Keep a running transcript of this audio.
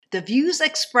The views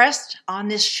expressed on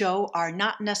this show are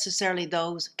not necessarily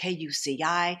those of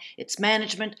KUCI, its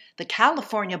management, the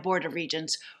California Board of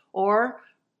Regents, or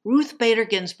Ruth Bader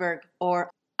Ginsburg or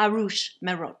Arush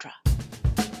Mehrotra.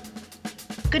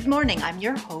 Good morning, I'm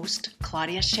your host,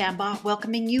 Claudia Shambaugh,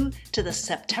 welcoming you to the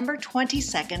September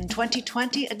 22nd,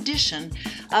 2020 edition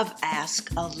of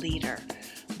Ask a Leader.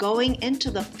 Going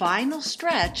into the final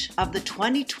stretch of the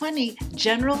 2020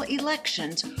 general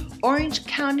elections, Orange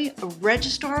County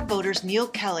Registrar of Voters Neil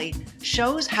Kelly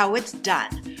shows how it's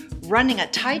done, running a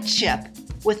tight ship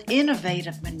with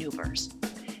innovative maneuvers.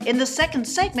 In the second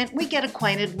segment, we get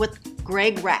acquainted with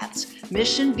Greg Raths,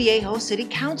 Mission Viejo City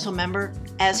Council member,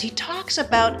 as he talks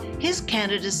about his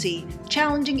candidacy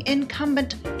challenging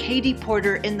incumbent Katie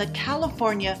Porter in the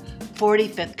California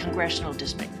 45th Congressional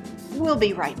District. We'll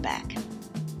be right back.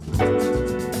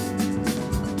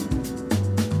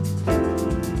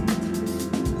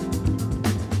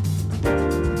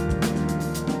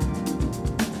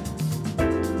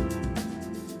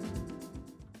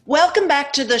 Welcome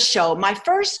back to the show. My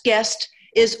first guest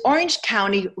is Orange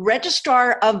County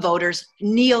Registrar of Voters,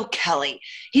 Neil Kelly.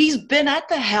 He's been at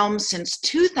the helm since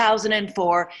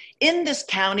 2004 in this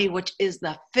county, which is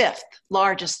the fifth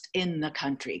largest in the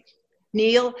country.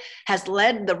 Neil has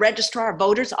led the Registrar of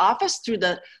Voters office through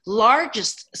the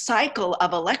largest cycle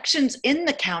of elections in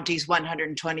the county's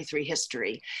 123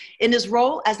 history. In his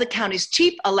role as the county's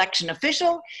chief election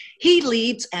official, he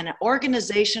leads an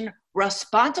organization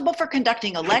responsible for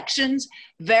conducting elections,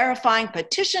 verifying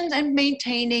petitions, and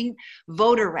maintaining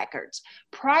voter records.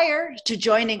 Prior to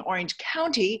joining Orange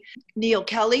County, Neil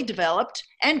Kelly developed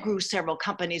and grew several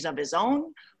companies of his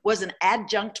own, was an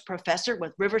adjunct professor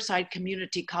with Riverside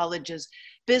Community College's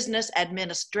Business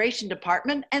Administration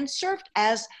Department, and served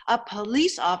as a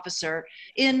police officer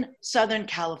in Southern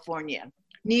California.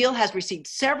 Neil has received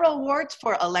several awards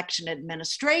for election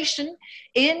administration,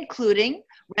 including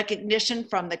recognition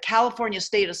from the California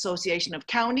State Association of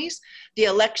Counties, the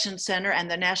Election Center,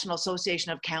 and the National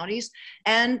Association of Counties,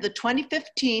 and the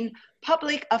 2015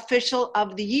 Public Official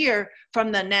of the Year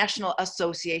from the National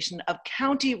Association of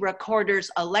County Recorders,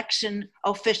 Election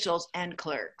Officials, and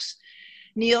Clerks.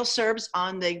 Neil serves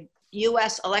on the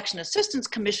U.S. Election Assistance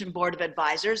Commission Board of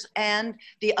Advisors and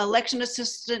the Election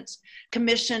Assistance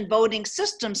Commission Voting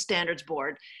System Standards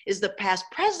Board, is the past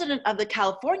president of the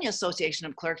California Association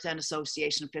of Clerks and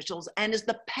Association Officials, and is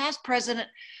the past president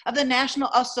of the National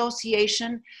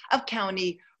Association of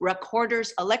County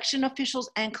Recorders, Election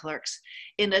Officials, and Clerks.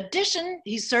 In addition,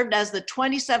 he served as the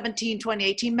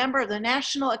 2017-2018 member of the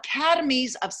National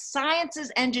Academies of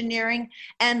Sciences, Engineering,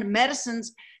 and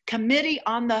Medicine's Committee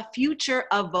on the Future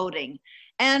of Voting.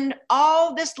 And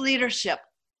all this leadership,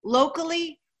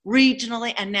 locally,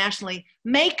 regionally, and nationally,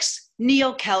 makes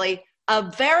Neil Kelly a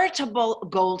veritable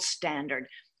gold standard.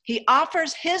 He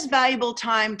offers his valuable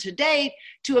time today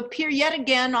to appear yet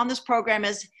again on this program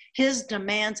as his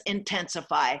demands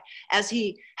intensify, as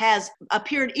he has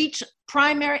appeared each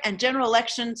primary and general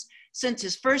elections since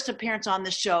his first appearance on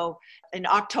the show in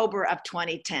October of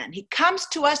 2010. He comes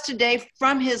to us today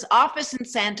from his office in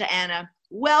Santa Ana.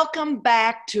 Welcome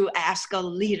back to Ask a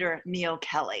Leader, Neil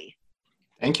Kelly.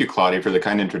 Thank you, Claudia, for the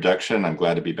kind introduction. I'm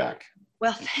glad to be back.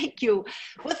 Well, thank you.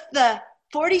 With the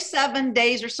 47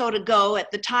 days or so to go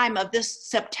at the time of this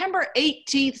September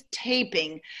 18th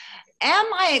taping, am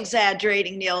I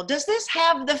exaggerating, Neil? Does this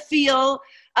have the feel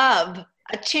of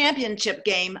a championship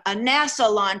game, a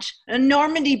NASA launch, a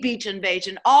Normandy Beach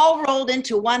invasion, all rolled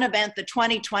into one event, the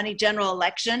 2020 general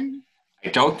election? I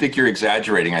don't think you're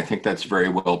exaggerating. I think that's very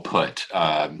well put.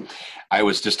 I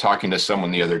was just talking to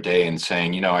someone the other day and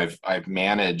saying, you know, I've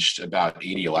managed about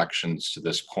 80 elections to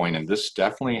this point, and this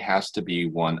definitely has to be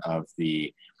one of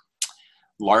the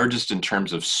largest in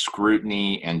terms of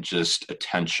scrutiny and just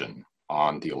attention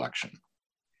on the election.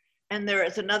 And there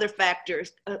is another factor,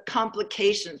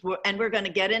 complications, and we're going to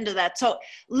get into that. So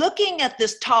looking at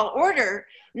this tall order,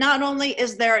 not only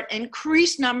is there an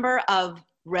increased number of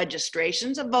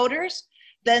registrations of voters,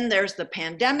 then there's the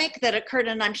pandemic that occurred,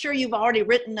 and I'm sure you've already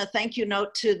written a thank you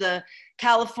note to the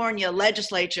California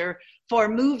legislature for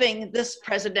moving this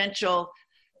presidential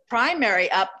primary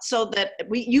up so that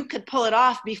you could pull it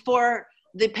off before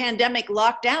the pandemic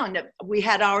lockdown. We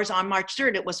had ours on March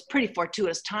 3rd. It was pretty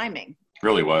fortuitous timing.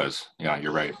 Really was. Yeah,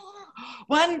 you're right.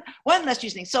 One last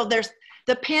thing. So there's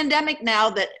the pandemic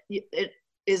now that it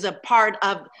is a part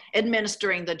of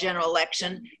administering the general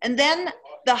election. And then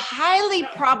the highly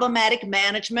problematic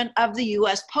management of the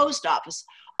U.S. Post Office,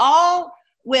 all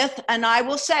with, and I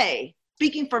will say,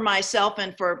 speaking for myself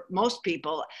and for most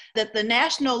people, that the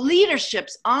national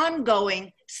leadership's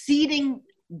ongoing ceding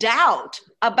doubt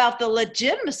about the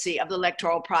legitimacy of the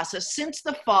electoral process since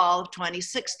the fall of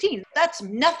 2016. That's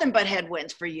nothing but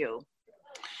headwinds for you.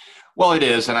 Well, it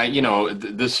is. And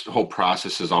this whole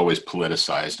process is always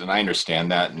politicized. And I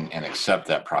understand that and accept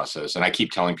that process. And I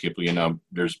keep telling people,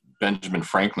 there's Benjamin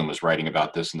Franklin was writing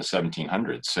about this in the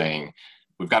 1700s, saying,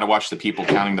 we've got to watch the people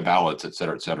counting the ballots, et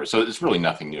cetera, et cetera. So it's really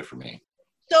nothing new for me.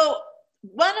 So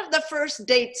one of the first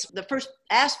dates, the first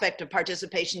aspect of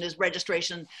participation is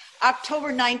registration.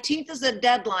 October 19th is the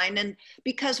deadline. And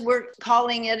because we're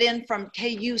calling it in from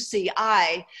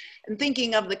KUCI and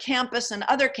thinking of the campus and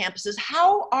other campuses,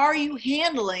 how are you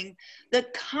handling the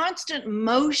constant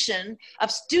motion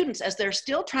of students as they're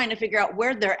still trying to figure out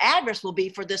where their address will be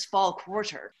for this fall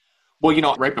quarter? Well,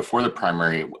 right before the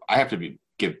primary, I have to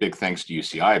give big thanks to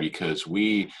UCI because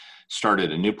we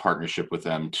started a new partnership with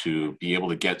them to be able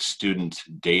to get student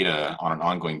data on an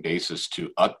ongoing basis to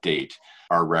update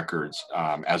our records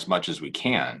as much as we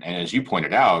can. And as you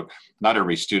pointed out, not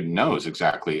every student knows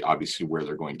exactly, obviously, where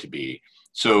they're going to be.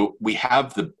 So we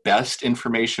have the best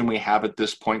information we have at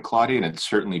this point, Claudia, and it's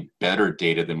certainly better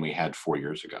data than we had 4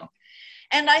 years ago.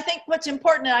 And I think what's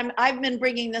important, and I've been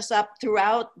bringing this up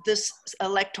throughout this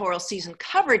electoral season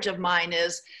coverage of mine,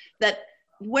 is that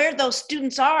where those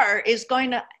students are is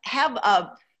going to have a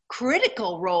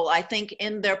critical role, I think,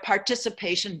 in their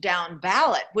participation down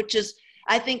ballot, which is,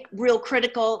 I think, real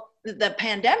critical. The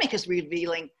pandemic is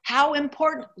revealing how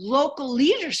important local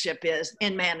leadership is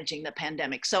in managing the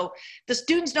pandemic. So the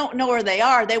students don't know where they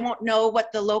are. They won't know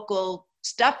what the local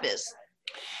stuff is.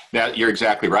 Now, you're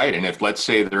exactly right. And if, let's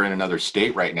say, they're in another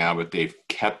state right now, but they've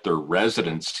kept their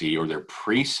residency or their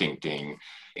precincting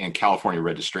in California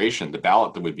registration, the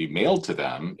ballot that would be mailed to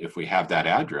them, if we have that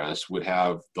address, would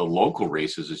have the local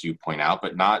races, as you point out,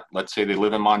 but not, let's say they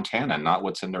live in Montana, not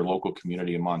what's in their local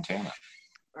community in Montana.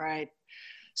 Right.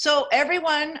 So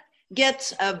everyone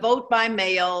gets a vote by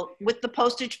mail with the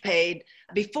postage paid.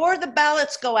 Before the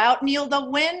ballots go out, Neil, though,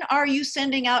 when are you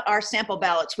sending out our sample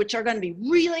ballots, which are going to be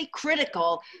really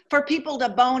critical for people to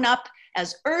bone up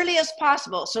as early as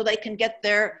possible so they can get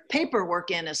their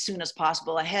paperwork in as soon as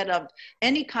possible ahead of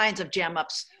any kinds of jam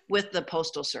ups with the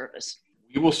Postal Service?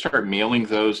 We will start mailing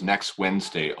those next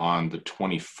Wednesday on the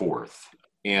 24th.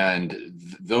 And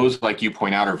those, like you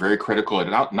point out, are very critical. It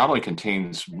not only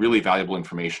contains really valuable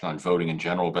information on voting in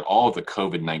general, but all of the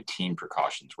COVID-19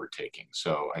 precautions we're taking.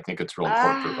 So I think it's real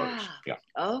important for voters. Yeah.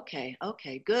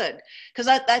 Okay, good. Because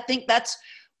I think that's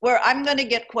where I'm going to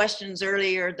get questions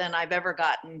earlier than I've ever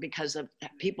gotten because of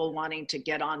people wanting to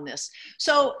get on this.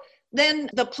 So then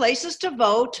the places to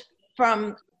vote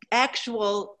from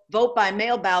actual vote by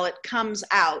mail ballot comes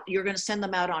out. You're going to send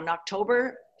them out on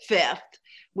October 5th.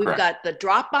 We've Correct. got the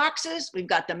drop boxes, we've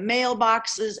got the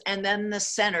mailboxes, and then the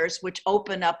centers, which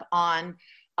open up on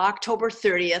October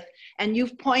 30th. And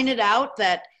you've pointed out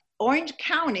that Orange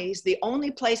County is the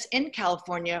only place in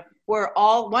California where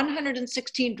all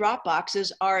 116 drop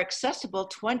boxes are accessible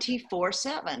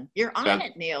 24/7. You're on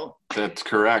it, Neil. That's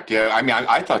correct. Yeah, I mean,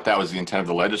 I thought that was the intent of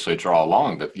the legislature all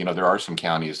along, that, there are some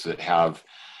counties that have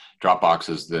drop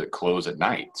boxes that close at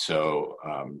night. So,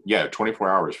 24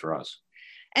 hours for us.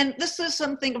 And this is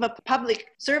something of a public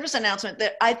service announcement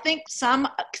that I think some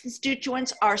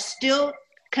constituents are still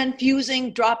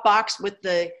confusing Dropbox with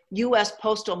the U.S.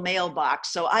 postal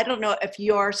mailbox. So I don't know if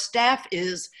your staff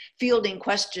is fielding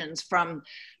questions from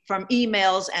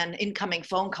emails and incoming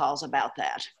phone calls about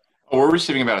that. Well, we're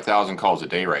receiving about 1,000 calls a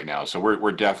day right now, so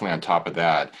we're definitely on top of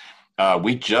that.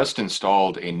 We just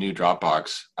installed a new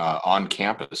Dropbox on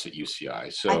campus at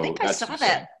UCI. So I think I saw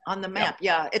that on the map.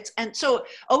 Yeah. And so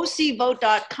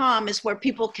ocvote.com is where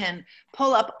people can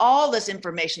pull up all this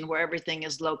information where everything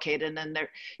is located. And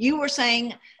you were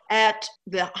saying at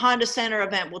the Honda Center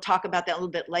event, we'll talk about that a little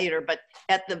bit later, but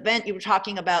at the event you were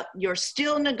talking about you're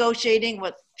still negotiating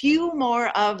with few more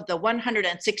of the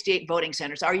 168 voting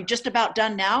centers. Are you just about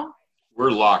done now?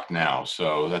 We're locked now,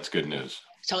 so that's good news.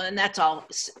 So, and that's all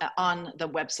on the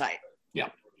website. Yeah.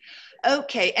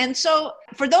 Okay. And so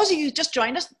for those of you who just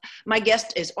joined us, my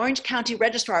guest is Orange County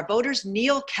Registrar of Voters,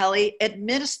 Neil Kelly,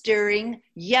 administering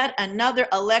yet another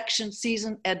election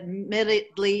season,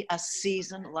 admittedly a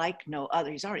season like no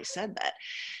other. He's already said that.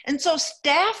 And so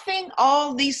staffing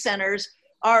all these centers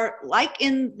are like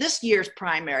in this year's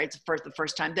primary, it's for the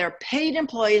first time, they're paid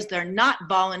employees, they're not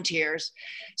volunteers.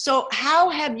 So how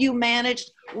have you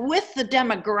managed with the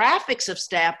demographics of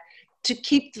staff to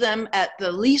keep them at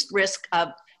the least risk of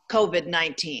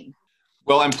COVID-19?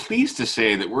 Well, I'm pleased to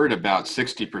say that we're at about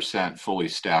 60% fully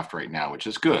staffed right now, which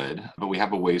is good, but we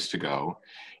have a ways to go.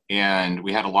 And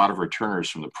we had a lot of returners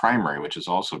from the primary, which is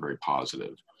also very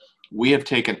positive. we have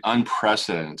taken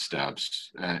unprecedented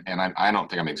steps, and I don't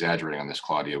think I'm exaggerating on this,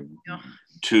 Claudia, Yeah.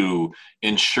 to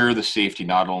ensure the safety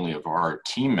not only of our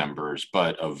team members,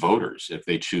 but of voters if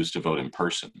they choose to vote in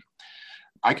person.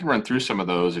 I can run through some of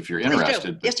those if you're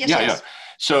interested. Yes. Yeah.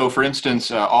 So for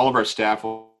instance, all of our staff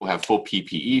will have full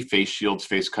PPE, face shields,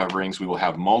 face coverings. We will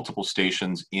have multiple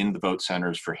stations in the vote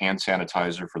centers for hand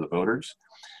sanitizer for the voters.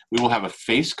 We will have a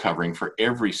face covering for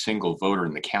every single voter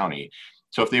in the county.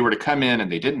 So if they were to come in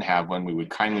and they didn't have one, we would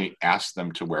kindly ask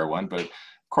them to wear one. But of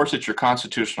course, it's your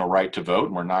constitutional right to vote,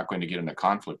 and we're not going to get into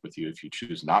conflict with you if you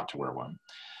choose not to wear one.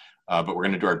 But we're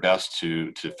going to do our best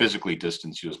to physically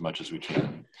distance you as much as we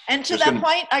can. And to that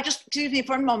point, excuse me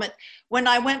for a moment, when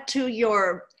I went to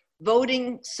your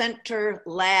voting center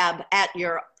lab at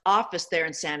your office there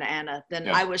in Santa Ana, then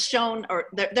I was shown, or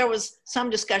there was some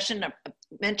discussion,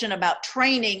 mention about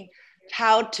training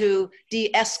how to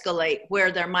de-escalate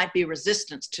where there might be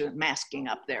resistance to masking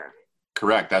up there.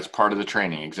 Correct. That's part of the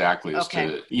training. Exactly.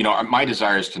 To, my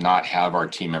desire is to not have our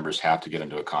team members have to get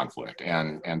into a conflict.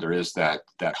 And there is that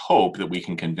hope that we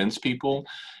can convince people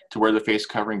to wear the face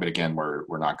covering, but again, we're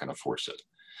not going to force it.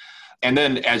 And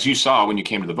then as you saw when you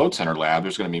came to the vote center lab,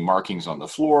 there's going to be markings on the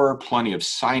floor, plenty of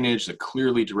signage that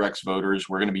clearly directs voters.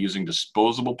 We're going to be using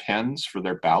disposable pens for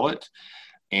their ballot,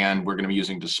 and we're going to be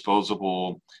using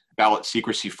disposable ballot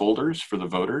secrecy folders for the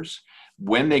voters.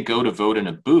 When they go to vote in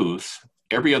a booth,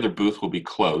 every other booth will be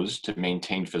closed to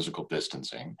maintain physical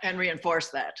distancing. And reinforce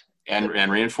that. And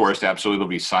reinforced, absolutely. There'll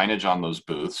be signage on those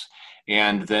booths.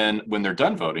 And then when they're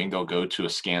done voting, they'll go to a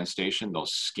scan station, they'll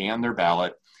scan their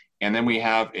ballot, and then we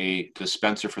have a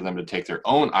dispenser for them to take their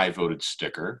own I voted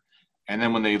sticker. And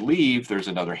then when they leave, there's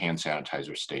another hand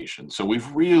sanitizer station. So we've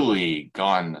really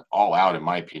gone all out, in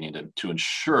my opinion, to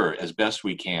ensure as best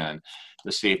we can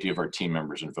the safety of our team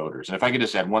members and voters. And if I could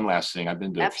just add one last thing, I've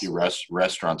been to a few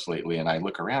restaurants lately, and I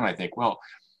look around and I think, well,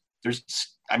 there's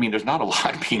not a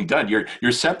lot being done.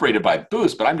 You're separated by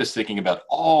booths, but I'm just thinking about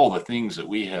all the things that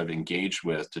we have engaged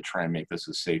with to try and make this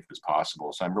as safe as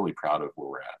possible. So I'm really proud of where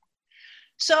we're at.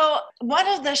 So one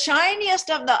of the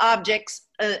shiniest of the objects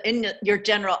in your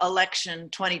general election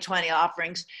 2020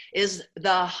 offerings is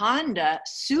the Honda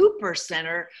Super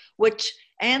Center, which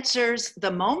answers the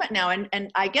moment now.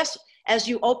 And I guess as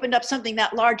you opened up something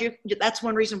that large, that's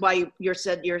one reason why you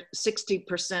said you're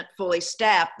 60% fully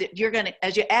staffed. You're going to,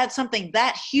 as you add something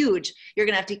that huge, you're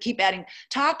going to have to keep adding.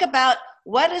 Talk about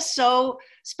what is so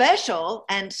special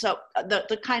and so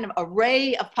the kind of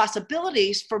array of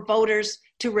possibilities for voters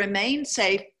to remain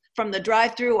safe from the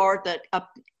drive-through or the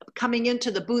coming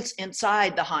into the booths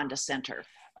inside the Honda Center.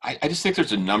 I just think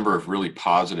there's a number of really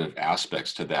positive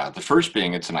aspects to that. The first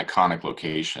being it's an iconic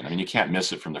location. I mean, you can't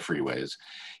miss it from the freeways.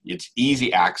 It's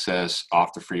easy access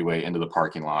off the freeway into the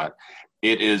parking lot.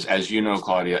 It is, as you know,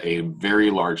 Claudia, a very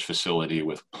large facility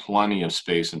with plenty of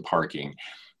space and parking.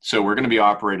 So we're going to be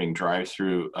operating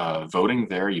drive-through voting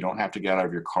there. You don't have to get out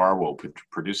of your car. We'll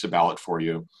produce a ballot for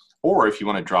you. Or if you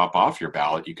want to drop off your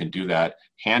ballot, you can do that,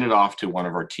 hand it off to one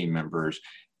of our team members,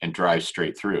 and drive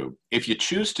straight through. If you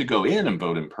choose to go in and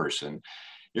vote in person,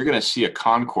 you're going to see a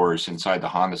concourse inside the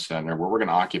Honda Center where we're going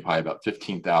to occupy about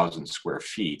 15,000 square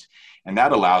feet. And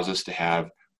that allows us to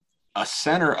have a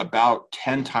center about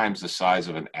 10 times the size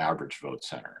of an average vote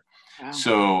center. Wow.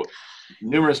 So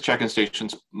numerous check-in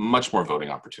stations, much more voting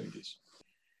opportunities.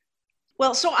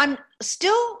 Well, so I'm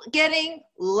still getting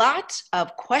lots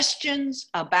of questions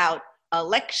about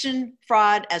election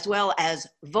fraud as well as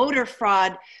voter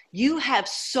fraud. You have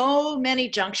so many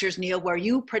junctures, Neil, where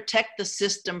you protect the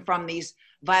system from these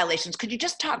violations. Could you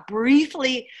just talk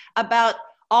briefly about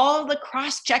all the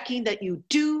cross-checking that you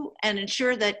do and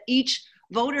ensure that each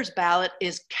voter's ballot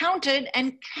is counted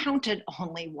and counted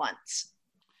only once?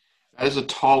 That is a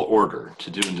tall order to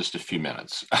do in just a few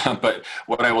minutes. But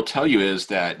what I will tell you is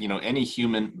that, any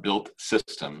human-built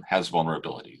system has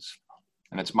vulnerabilities.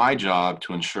 And it's my job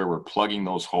to ensure we're plugging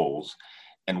those holes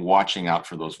and watching out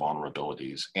for those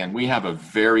vulnerabilities. And we have a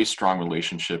very strong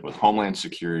relationship with Homeland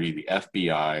Security, the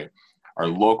FBI, our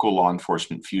local law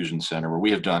enforcement fusion center, where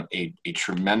we have done a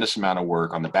tremendous amount of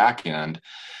work on the back end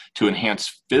to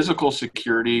enhance physical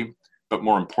security, but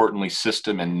more importantly,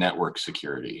 system and network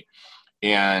security.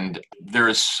 And there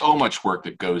is so much work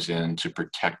that goes into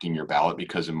protecting your ballot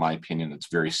because, in my opinion,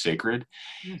 it's very sacred.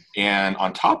 And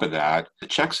on top of that, the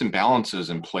checks and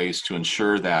balances in place to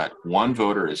ensure that one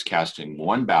voter is casting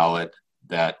one ballot,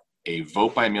 that a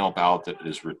vote by mail ballot that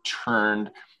is returned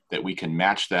that we can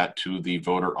match that to the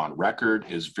voter on record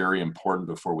is very important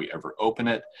before we ever open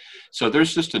it. So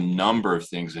there's just a number of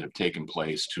things that have taken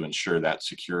place to ensure that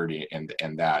security and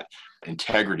that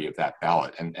integrity of that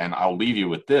ballot. And I'll leave you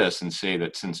with this and say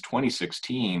that since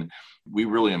 2016, we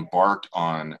really embarked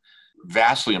on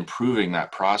vastly improving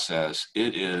that process.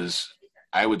 It is,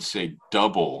 I would say,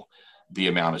 double the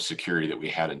amount of security that we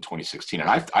had in 2016. And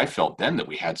I felt then that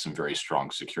we had some very strong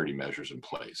security measures in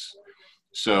place.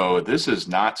 So this is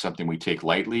not something we take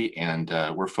lightly, and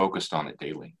we're focused on it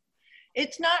daily.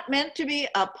 It's not meant to be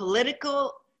a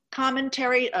political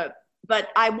commentary, but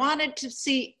I wanted to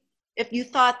see if you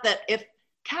thought that if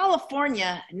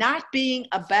California not being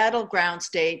a battleground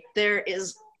state, there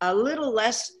is a little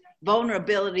less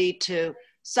vulnerability to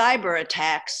cyber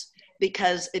attacks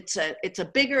because it's a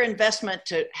bigger investment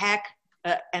to hack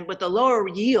and with a lower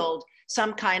yield,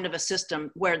 some kind of a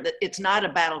system where it's not a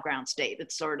battleground state.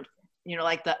 It's sort of,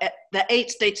 like the 8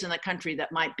 states in the country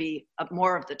that might be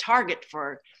more of the target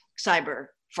for cyber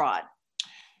fraud.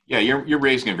 Yeah, you're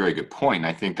raising a very good point.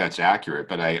 I think that's accurate,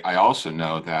 but I also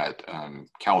know that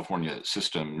California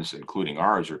systems, including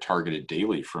ours, are targeted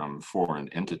daily from foreign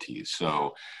entities.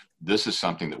 So this is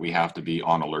something that we have to be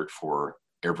on alert for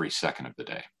every second of the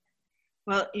day.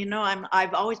 Well,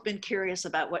 I've always been curious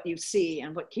about what you see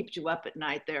and what keeps you up at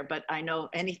night there. But I know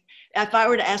if I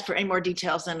were to ask for any more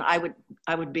details, then I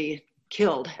would be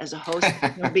killed as a host.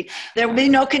 There would be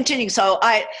no continuing. So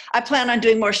I plan on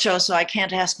doing more shows, so I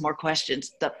can't ask more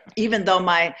questions, even though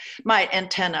my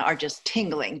antenna are just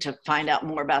tingling to find out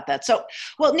more about that. So,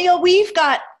 well, Neil, we've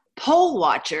got poll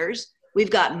watchers,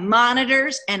 we've got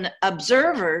monitors and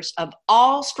observers of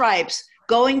all stripes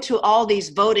going to all these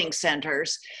voting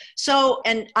centers. So,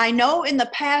 and I know in the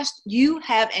past you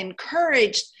have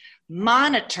encouraged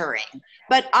monitoring,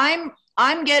 but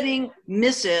I'm getting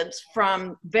missives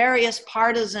from various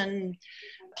partisan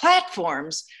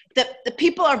platforms that the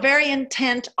people are very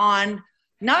intent on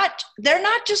they're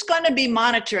not just going to be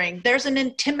monitoring, there's an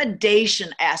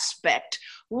intimidation aspect.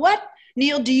 What,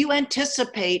 Neil, do you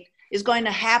anticipate is going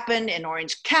to happen in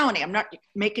Orange County? I'm not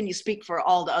making you speak for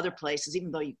all the other places,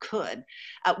 even though you could.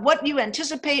 What do you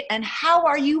anticipate, and how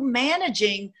are you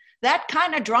managing that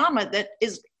kind of drama that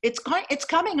it's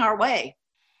coming our way?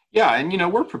 Yeah,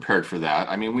 and we're prepared for that.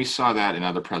 I mean, we saw that in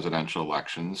other presidential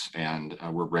elections, and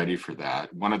we're ready for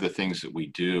that. One of the things that we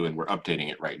do, and we're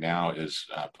updating it right now, is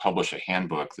publish a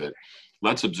handbook that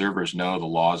lets observers know the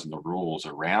laws and the rules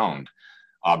around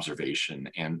observation.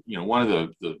 And one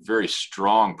of the very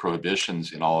strong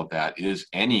prohibitions in all of that is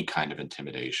any kind of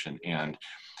intimidation. And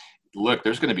look,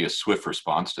 there's going to be a swift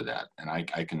response to that. And I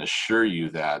can assure you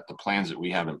that the plans that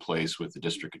we have in place with the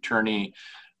district attorney,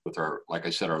 with our, like I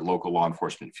said, our local law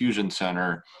enforcement fusion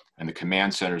center and the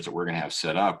command centers that we're going to have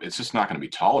set up, it's just not going to be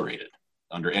tolerated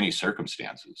under any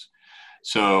circumstances.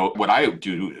 So what I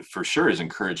do for sure is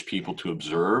encourage people to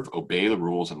observe, obey the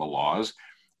rules and the laws,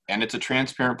 and it's a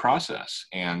transparent process.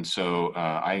 And so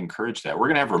I encourage that. We're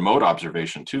going to have remote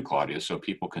observation too, Claudia, so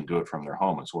people can do it from their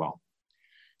home as well.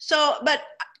 So, but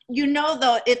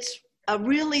though, it's a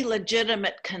really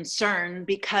legitimate concern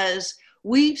because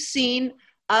we've seen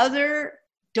other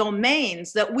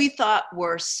domains that we thought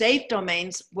were safe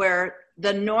domains where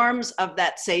the norms of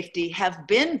that safety have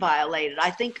been violated.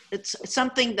 I think it's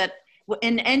something that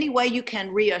in any way you can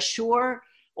reassure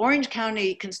Orange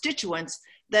County constituents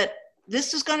that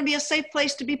this is going to be a safe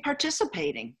place to be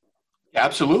participating.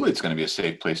 Absolutely, it's going to be a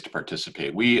safe place to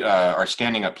participate. We are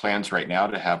standing up plans right now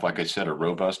to have, like I said, a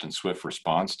robust and swift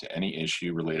response to any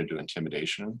issue related to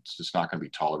intimidation. It's just not going to be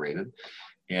tolerated.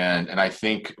 And I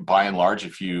think by and large,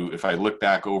 if I look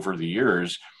back over the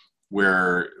years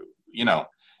where,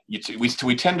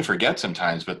 we tend to forget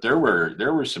sometimes, but there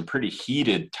were some pretty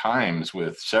heated times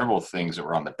with several things that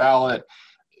were on the ballot,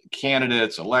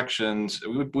 candidates, elections.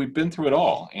 We've been through it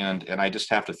all. And I just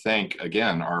have to thank,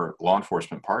 again, our law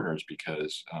enforcement partners,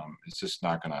 because it's just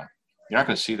you're not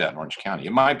going to see that in Orange County.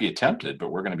 It might be attempted,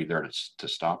 but we're going to be there to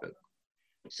stop it.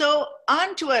 So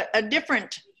on to a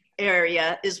different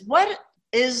area what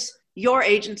is your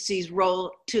agency's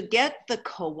role to get the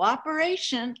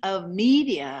cooperation of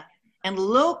media and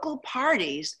local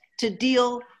parties to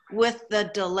deal with the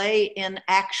delay in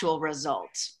actual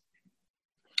results?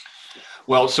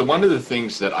 Well, so one of the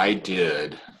things that I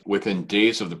did within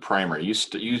days of the primary,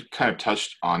 you kind of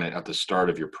touched on it at the start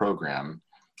of your program,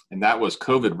 and that was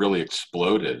COVID really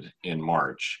exploded in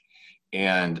March.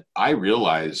 And I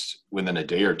realized within a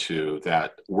day or two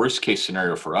that worst case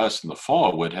scenario for us in the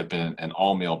fall would have been an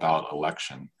all-mail ballot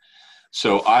election.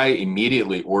 So I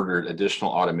immediately ordered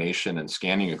additional automation and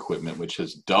scanning equipment, which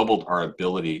has doubled our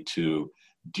ability to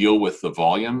deal with the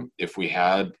volume if we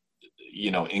had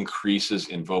increases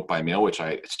in vote by mail, which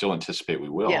I still anticipate we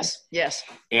will. Yes, yes.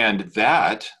 And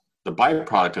that, the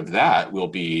byproduct of that will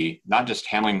be not just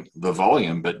handling the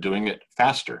volume, but doing it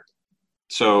faster.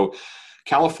 So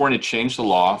California changed the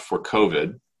law for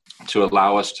COVID to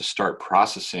allow us to start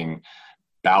processing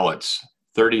ballots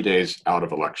 30 days out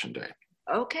of election day.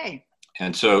 Okay.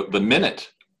 And so the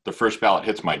minute the first ballot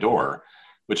hits my door,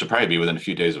 which will probably be within a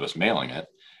few days of us mailing it,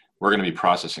 we're going to be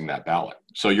processing that ballot.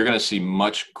 So you're going to see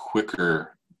much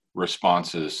quicker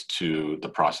responses to the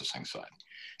processing side.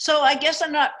 So I guess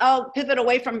I'll pivot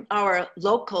away from our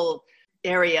local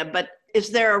area, but is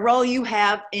there a role you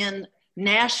have in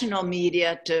national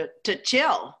media to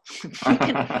chill?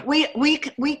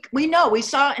 We know, we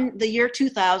saw in the year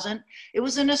 2000, it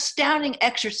was an astounding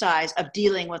exercise of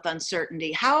dealing with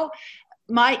uncertainty. How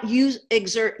might you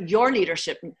exert your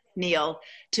leadership, Neil,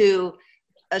 to,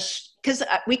 because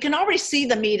we can already see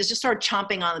the media just start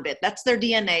chomping on the bit. That's their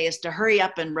DNA, is to hurry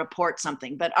up and report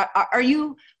something. But are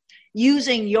you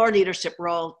using your leadership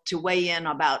role to weigh in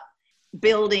about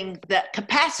building that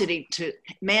capacity to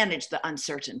manage the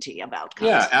uncertainty of outcomes?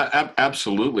 Yeah,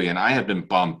 absolutely. And I have been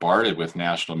bombarded with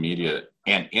national media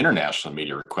and international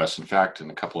media requests. In fact, in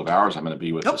a couple of hours, I'm going to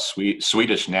be with the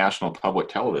Swedish National Public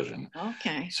Television.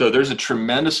 Okay. So there's a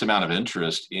tremendous amount of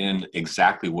interest in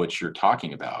exactly what you're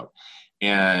talking about.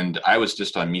 And I was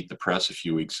just on Meet the Press a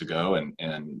few weeks ago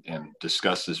and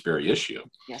discussed this very issue.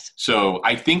 Yes. So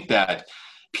I think that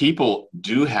people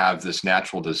do have this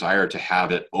natural desire to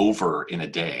have it over in a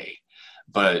day.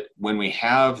 But when we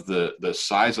have the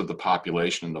size of the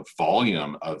population and the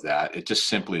volume of that, it just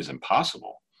simply is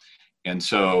impossible. And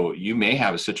so you may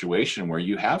have a situation where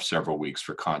you have several weeks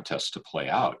for contests to play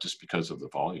out just because of the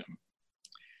volume.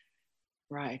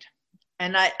 Right.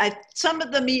 And I some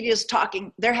of the media is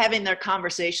talking, they're having their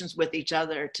conversations with each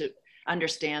other to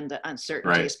understand the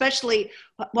uncertainty, Right. Especially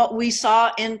what we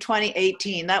saw in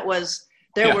 2018.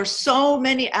 There were so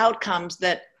many outcomes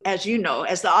that, as you know,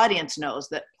 as the audience knows,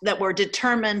 that were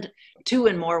determined 2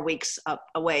 and more weeks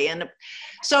away. And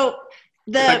so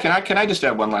can I just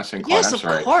add one last thing, Claude? Yes, I'm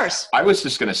sorry. Of course. I was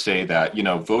just going to say that,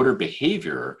 voter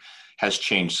behavior has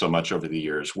changed so much over the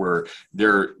years where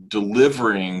they're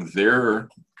delivering their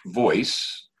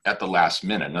voice at the last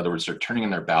minute. In other words, they're turning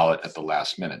in their ballot at the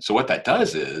last minute. So what that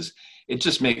does is it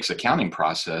just makes the counting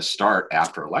process start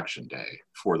after election day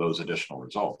for those additional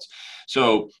results.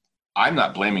 So I'm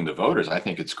not blaming the voters. I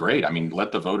think it's great. I mean,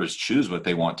 let the voters choose what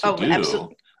they want to do,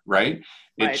 absolutely. right?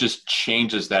 It Right. just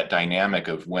changes that dynamic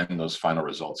of when those final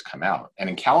results come out. And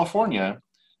in California,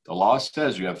 the law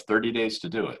says you have 30 days to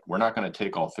do it. We're not going to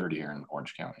take all 30 here in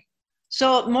Orange County.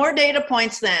 So more data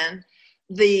points then.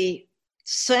 The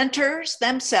centers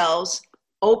themselves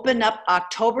open up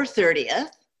October 30th,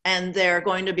 and they're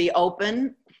going to be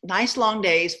open nice long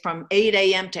days from 8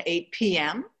 a.m. to 8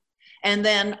 p.m. And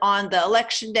then on the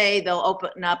election day, they'll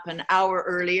open up an hour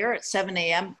earlier at 7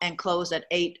 a.m. and close at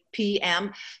 8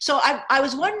 p.m. So I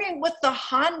was wondering, with the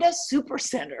Honda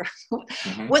Supercenter,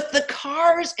 with the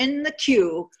cars in the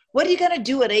queue, what are you going to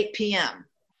do at 8 p.m.?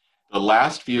 The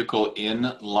last vehicle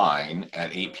in line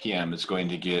at 8 p.m. is going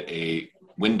to get a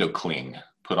window clean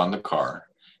put on the car.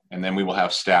 And then we will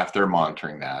have staff there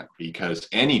monitoring that, because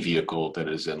any vehicle that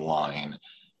is in line,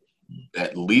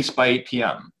 at least by 8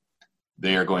 p.m.,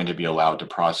 they are going to be allowed to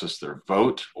process their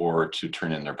vote or to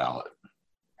turn in their ballot.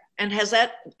 And has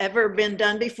that ever been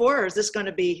done before, or is this going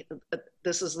to be,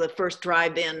 this is the first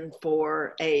drive-in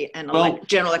for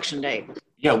general election day?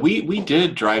 Yeah, we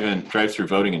did drive-through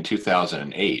voting in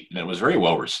 2008, and it was very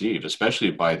well received,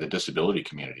 especially by the disability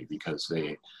community, because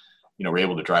they were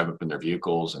able to drive up in their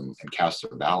vehicles and cast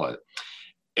their ballot.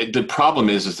 The problem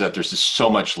is that there's just so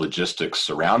much logistics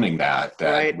surrounding that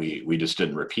Right. we just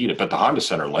didn't repeat it. But the Honda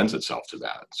Center lends itself to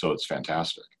that, so it's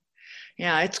fantastic.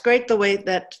 Yeah, it's great the way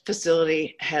that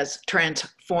facility has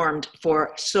transformed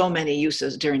for so many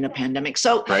uses during the pandemic.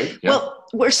 So, right? Yeah. Well,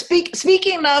 we're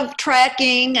speaking of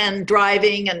tracking and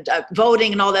driving and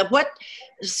voting and all that.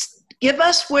 Give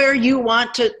us where you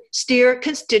want to steer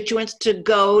constituents to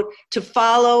go to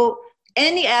follow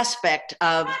any aspect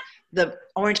of the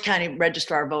Orange County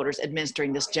Registrar of Voters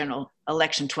administering this general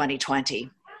election 2020.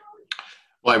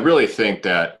 Well, I really think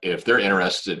that if they're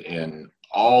interested in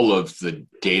all of the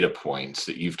data points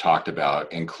that you've talked about,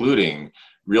 including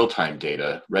real-time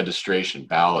data, registration,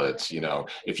 ballots,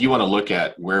 if you want to look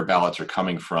at where ballots are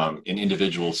coming from in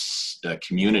individual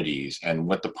communities and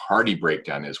what the party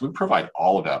breakdown is, we provide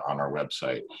all of that on our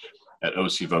website at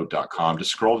ocvote.com.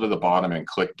 Just scroll to the bottom and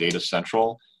click Data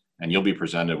Central, and you'll be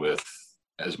presented with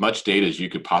as much data as you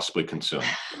could possibly consume.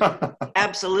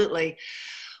 Absolutely.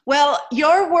 Well,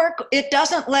 your work, it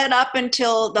doesn't let up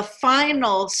until the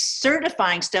final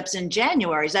certifying steps in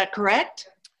January. Is that correct?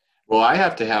 Well, I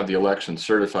have to have the election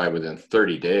certified within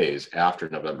 30 days after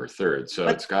November 3rd. So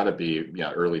But it's got to be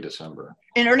early December.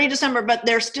 in early December, but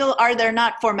are there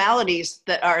not formalities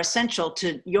that are essential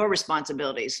to your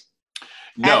responsibilities?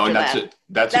 No, and that's that? it.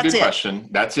 That's a good it. question.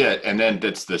 That's it. And then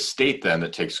it's the state then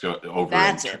that takes over.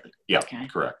 That's it. Yeah, Okay.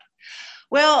 correct.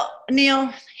 Well,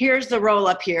 Neil, here's the roll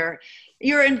up here.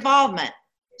 Your involvement,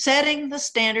 setting the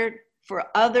standard for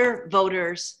other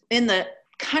voters in the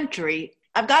country.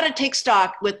 I've got to take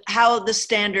stock with how the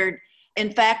standard,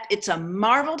 in fact, it's a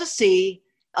marvel to see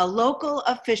a local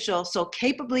official so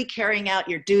capably carrying out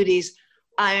your duties.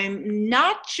 I'm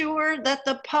not sure that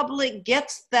the public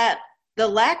gets that the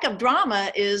lack of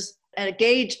drama is a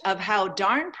gauge of how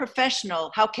darn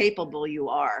professional, how capable you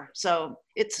are. So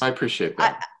I appreciate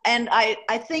that.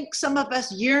 I think some of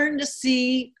us yearn to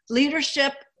see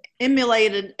leadership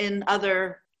emulated in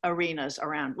other arenas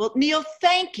around. Well, Neil,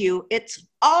 thank you. It's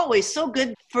always so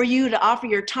good for you to offer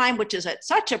your time, which is at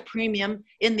such a premium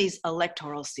in these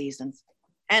electoral seasons.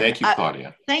 And thank you,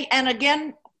 Claudia. And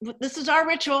again, this is our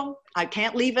ritual. I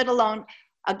can't leave it alone.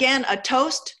 Again, a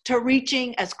toast to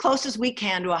reaching as close as we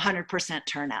can to 100%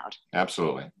 turnout.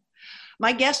 Absolutely.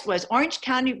 My guest was Orange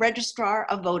County Registrar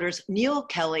of Voters, Neil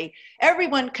Kelly.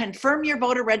 Everyone confirm your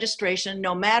voter registration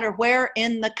no matter where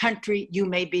in the country you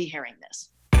may be hearing this.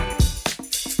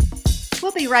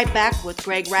 We'll be right back with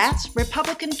Greg Raths,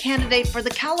 Republican candidate for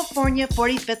the California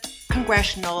 45th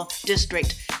Congressional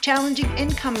District, challenging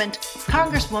incumbent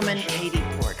Congresswoman Katie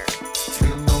Porter.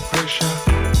 Feel no pressure.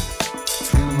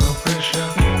 Feel no pressure.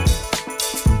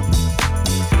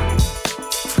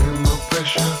 Feel no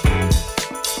pressure.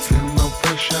 Feel no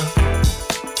pressure.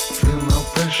 Feel no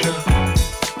pressure.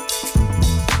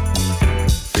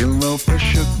 Feel no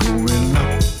pressure going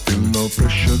up. Feel no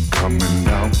pressure coming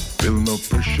down. Feel no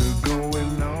pressure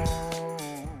going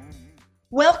on.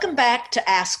 Welcome back to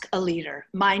Ask a Leader.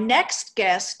 My next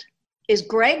guest is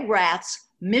Greg Raths,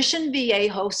 Mission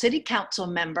Viejo City Council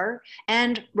member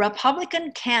and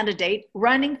Republican candidate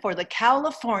running for the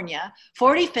California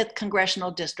 45th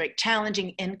Congressional District,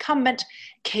 challenging incumbent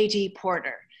Katie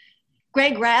Porter.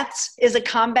 Greg Raths is a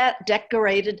combat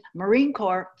decorated Marine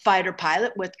Corps fighter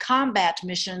pilot with combat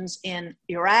missions in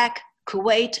Iraq,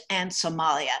 Kuwait, and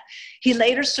Somalia. He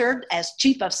later served as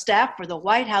Chief of Staff for the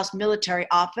White House Military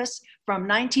Office from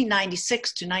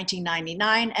 1996 to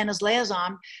 1999 and as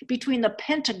liaison between the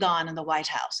Pentagon and the White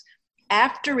House.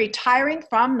 After retiring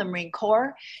from the Marine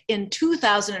Corps in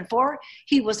 2004,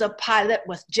 he was a pilot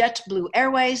with JetBlue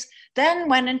Airways, then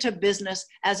went into business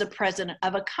as a president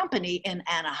of a company in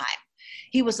Anaheim.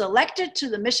 He was elected to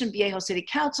the Mission Viejo City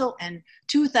Council in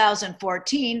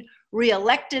 2014,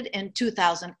 re-elected in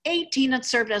 2018, and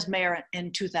served as mayor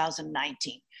in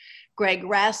 2019. Greg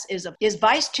Raths is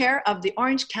vice chair of the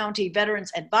Orange County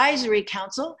Veterans Advisory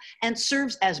Council and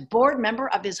serves as board member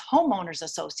of his homeowners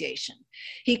association.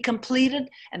 He completed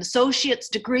an associate's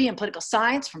degree in political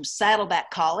science from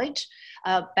Saddleback College,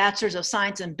 a bachelor's of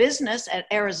science in business at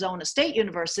Arizona State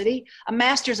University, a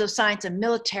master's of science in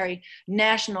military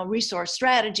national resource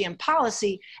strategy and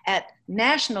policy at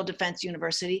National Defense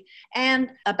University,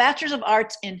 and a bachelor's of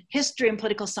arts in history and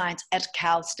political science at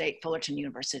Cal State Fullerton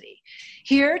University.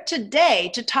 Here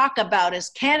today to talk about his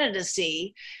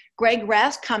candidacy, Greg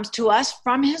Raths comes to us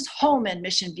from his home in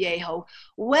Mission Viejo.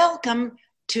 Welcome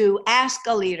to Ask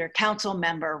a Leader, Council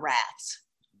Member Raths.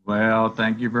 Well,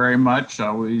 thank you very much. I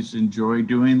always enjoy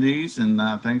doing these, and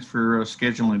thanks for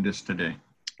scheduling this today.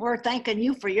 We're thanking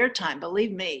you for your time,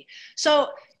 believe me. So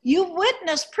you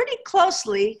witnessed pretty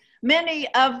closely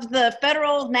many of the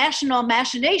federal national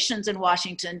machinations in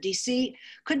Washington, D.C.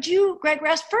 Could you, Greg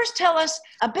Raths, first tell us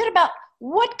a bit about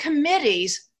what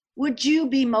committees would you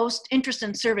be most interested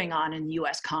in serving on in the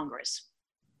U.S. Congress?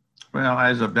 Well,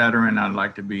 as a veteran, I'd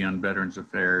like to be on Veterans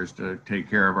Affairs to take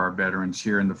care of our veterans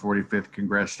here in the 45th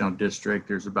Congressional District.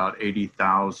 There's about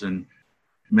 80,000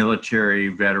 military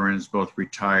veterans, both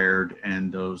retired and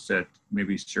those that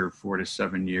maybe served 4 to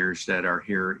 7 years, that are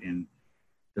here in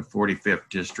the 45th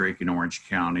District in Orange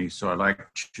County. So I'd like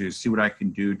to see what I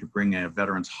can do to bring a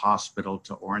veterans hospital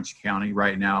to Orange County.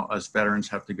 Right now, us veterans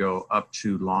have to go up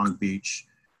to Long Beach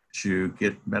to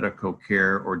get medical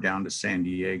care or down to San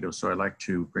Diego. So I'd like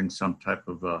to bring some type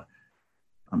of a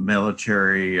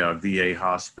military VA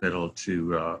hospital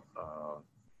to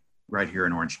right here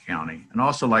in Orange County. And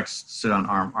also like to sit on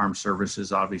armed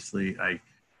services. Obviously,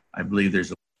 I believe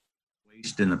there's a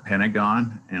waste in the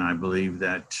Pentagon, and I believe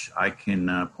that I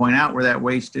can point out where that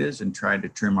waste is and try to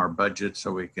trim our budget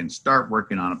so we can start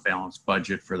working on a balanced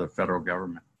budget for the federal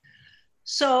government.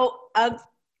 So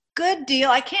good deal.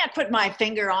 I can't put my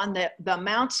finger on the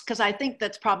amounts because I think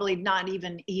that's probably not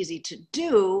even easy to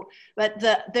do, but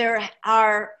there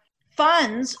are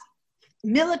funds,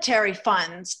 military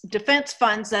funds, defense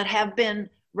funds that have been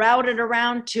routed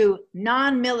around to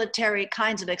non-military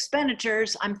kinds of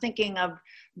expenditures. I'm thinking of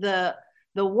the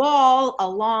wall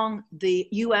along the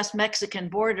US-Mexican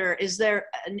border. Is there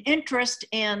an interest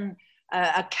in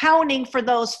accounting for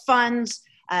those funds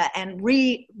and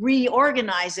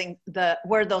reorganizing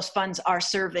where those funds are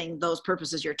serving those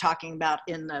purposes you're talking about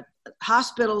in the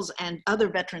hospitals and other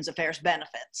Veterans Affairs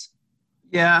benefits?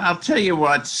 Yeah, I'll tell you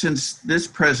what, since this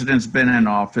president's been in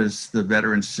office, the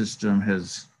veteran system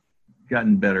has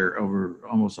gotten better, over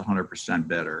almost 100%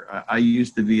 better. I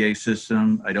use the VA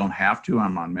system. I don't have to,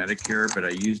 I'm on Medicare, but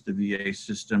I use the VA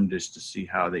system just to see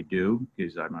how they do,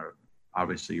 because I'm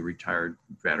obviously a retired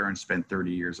veteran, spent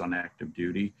 30 years on active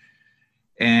duty.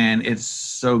 And it's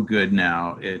so good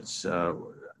now. It's the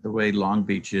way Long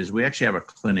Beach is. We actually have a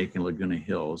clinic in Laguna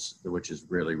Hills, which is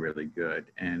really, really good.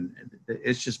 And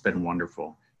it's just been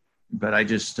wonderful. But I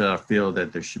just feel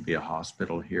that there should be a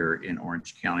hospital here in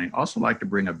Orange County. I'd also like to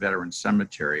bring a veteran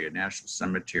cemetery, a national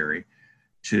cemetery,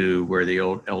 to where the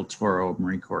old El Toro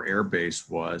Marine Corps Air Base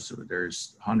was.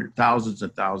 There's thousands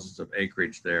and thousands of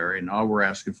acreage there. And all we're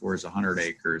asking for is 100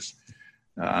 acres.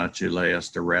 To lay us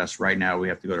to rest. Right now, we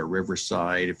have to go to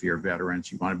Riverside. If you're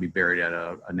veterans, you want to be buried at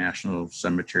a national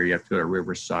cemetery, you have to go to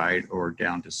Riverside or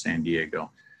down to San Diego.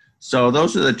 So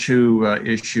those are the two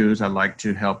issues I'd like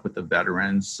to help with the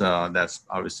veterans. That's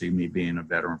obviously me being a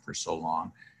veteran for so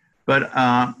long. But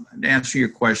to answer your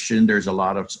question, there's a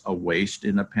lot of waste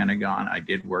in the Pentagon. I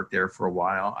did work there for a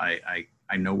while.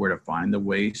 I know where to find the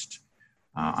waste.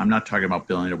 I'm not talking about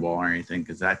building a wall or anything,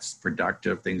 because that's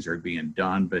productive. Things are being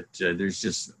done, but there's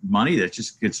just money that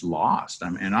just gets lost.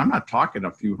 And I'm not talking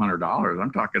a few $100s.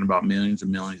 I'm talking about millions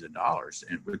and millions of dollars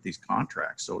with these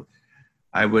contracts. So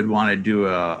I would want to do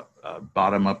a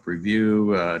bottom-up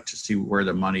review to see where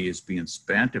the money is being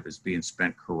spent, if it's being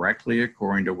spent correctly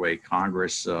according to the way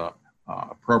Congress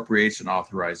appropriates and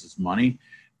authorizes money.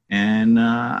 And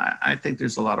I think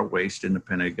there's a lot of waste in the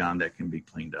Pentagon that can be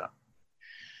cleaned up.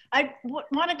 I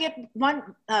want to get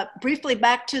briefly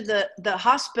back to the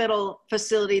hospital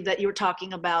facility that you were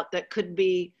talking about that could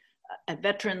be a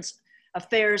Veterans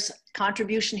Affairs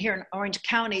contribution here in Orange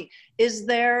County. Is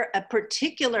there a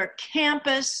particular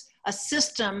campus, a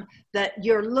system that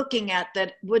you're looking at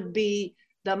that would be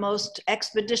the most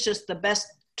expeditious, the best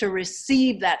to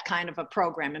receive that kind of a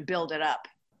program and build it up?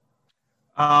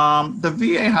 The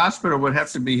VA hospital would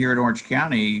have to be here in Orange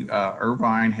County.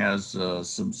 Irvine has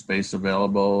some space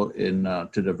available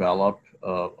to develop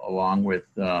along with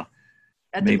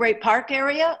at the Great Park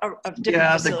area or of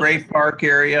different facilities? The Great Park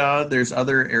area. There's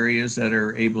other areas that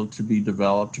are able to be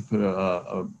developed to put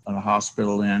a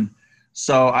hospital in.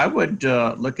 So I would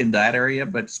look in that area,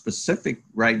 but specific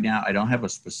right now, I don't have a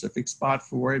specific spot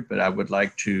for it, but I would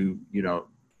like to,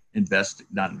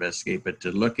 not investigate, but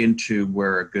to look into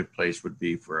where a good place would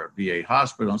be for a VA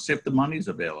hospital and see if the money's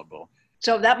available.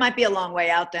 So that might be a long way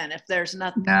out then, if there's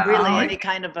not really any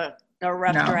kind of a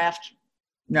rough draft.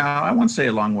 No, I wouldn't say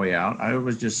a long way out. I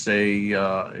would just say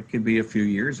it could be a few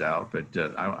years out, but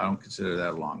I don't consider that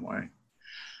a long way.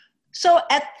 So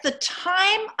at the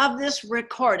time of this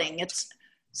recording, it's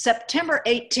September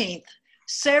 18th,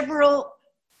 several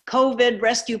COVID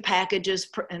rescue packages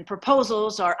and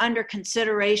proposals are under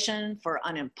consideration for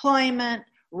unemployment,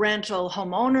 rental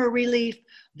homeowner relief,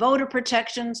 voter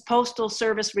protections, postal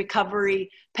service recovery,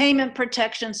 payment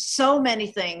protections, so many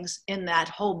things in that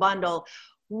whole bundle.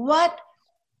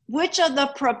 Which of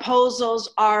the proposals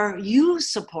are you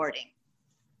supporting?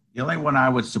 The only one I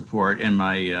would support, and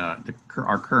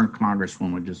our current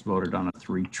congresswoman just voted on a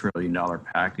 $3 trillion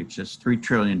package. That's $3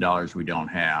 trillion we don't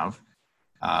have.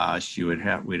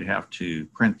 We'd have to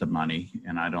print the money,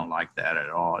 and I don't like that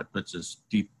at all. It puts us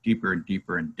deeper and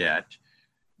deeper in debt.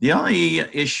 The only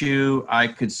issue I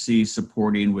could see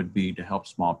supporting would be to help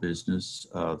small business.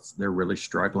 They're really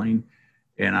struggling.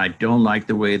 And I don't like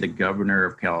the way the governor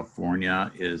of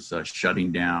California is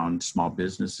shutting down small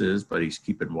businesses, but he's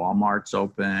keeping Walmart's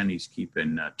open. He's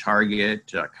keeping Target,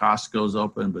 Costco's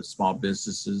open, but small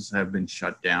businesses have been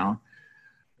shut down.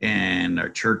 And our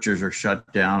churches are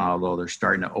shut down, although they're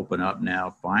starting to open up now,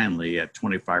 finally, at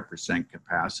 25%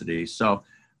 capacity. So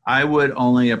I would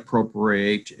only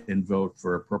appropriate and vote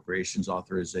for appropriations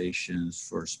authorizations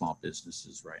for small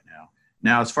businesses right now.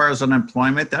 Now, as far as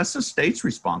unemployment, that's the state's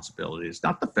responsibility. It's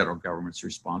not the federal government's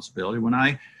responsibility. When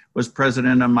I was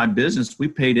president of my business, we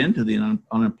paid into the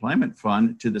unemployment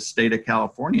fund to the state of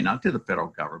California, not to the federal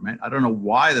government. I don't know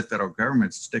why the federal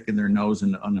government's sticking their nose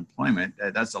into unemployment.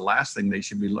 That's the last thing they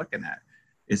should be looking at.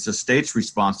 It's the state's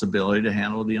responsibility to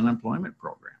handle the unemployment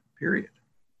program, period.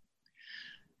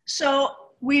 So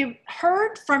we've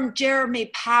heard from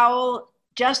Jeremy Powell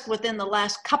just within the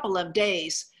last couple of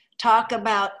days talk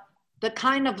about the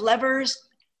kind of levers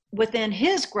within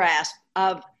his grasp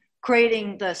of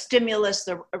creating the stimulus,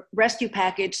 the rescue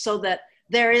package, so that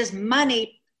there is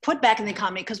money put back in the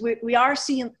economy, because we are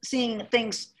seeing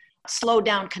things slow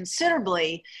down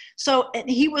considerably. So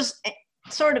he was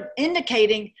sort of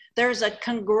indicating there's a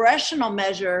congressional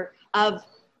measure of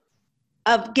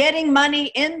getting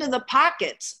money into the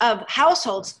pockets of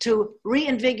households to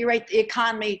reinvigorate the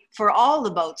economy for all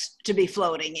the boats to be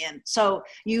floating in. So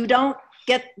you don't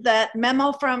get that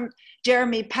memo from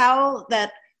Jeremy Powell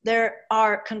that there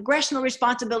are congressional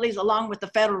responsibilities along with the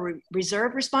Federal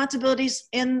Reserve responsibilities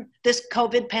in this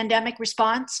COVID pandemic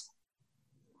response?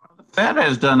 The Fed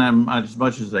has done as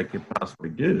much as they could possibly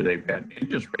do. They've got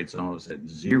interest rates almost at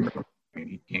zero. I mean,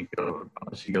 he can't go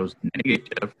unless he goes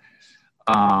negative.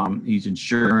 He's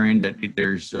ensuring that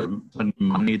there's plenty of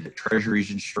money. The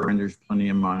Treasury's ensuring there's plenty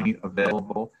of money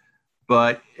available.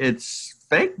 But it's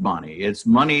fake money. It's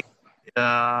money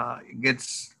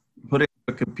gets put into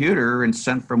a computer and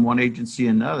sent from one agency to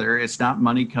another. It's not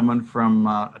money coming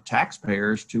from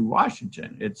taxpayers to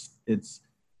Washington. It's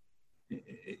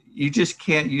you just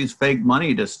can't use fake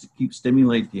money to keep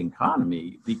stimulate the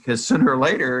economy, because sooner or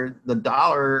later the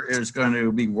dollar is going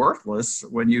to be worthless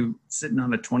when you're sitting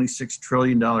on a $26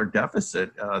 trillion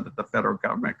deficit that the federal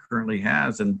government currently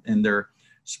has, and they're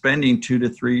spending $2 to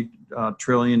 $3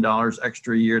 trillion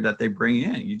extra a year that they bring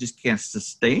in. You just can't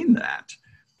sustain that.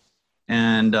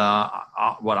 And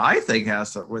what I think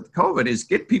has to, with COVID, is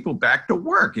get people back to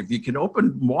work. If you can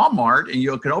open Walmart and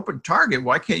you can open Target,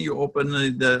 why can't you open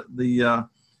the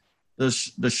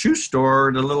shoe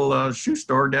store, the little shoe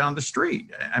store down the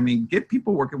street? I mean, get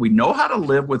people working. We know how to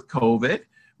live with COVID.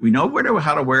 We know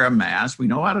how to wear a mask. We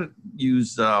know how to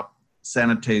use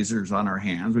sanitizers on our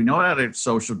hands. We know how to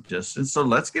social distance. So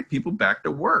let's get people back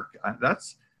to work.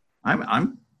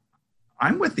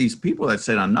 I'm with these people that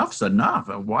said enough's enough.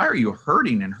 Why are you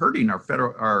hurting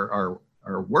our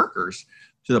workers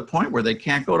to the point where they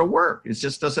can't go to work? It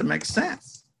just doesn't make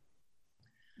sense.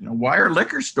 You know, why are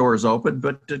liquor stores open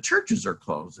but the churches are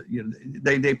closed? You know,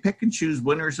 they pick and choose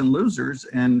winners and losers,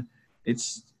 and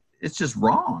it's just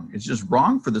wrong. It's just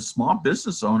wrong for the small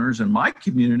business owners in my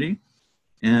community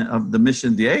and of the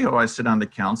Mission Viejo. I sit on the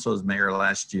council as mayor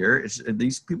last year.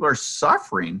 These people are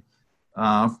suffering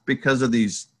because of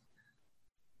these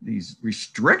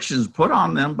restrictions put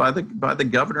on them by the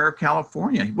governor of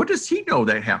California. What does he know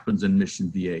that happens in Mission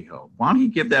Viejo? Why don't he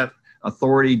give that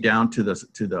authority down to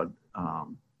the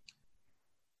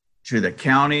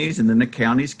counties, and then the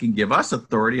counties can give us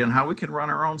authority on how we can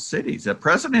run our own cities. The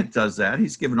president does that.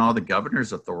 He's given all the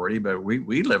governors authority, but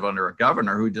we live under a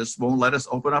governor who just won't let us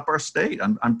open up our state.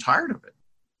 I'm tired of it.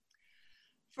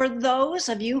 For those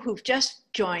of you who've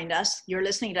just joined us, you're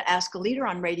listening to Ask a Leader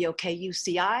on Radio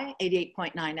KUCI,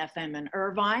 88.9 FM in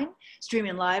Irvine,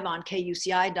 streaming live on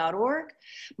KUCI.org.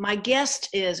 My guest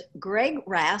is Greg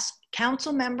Raths,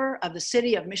 council member of the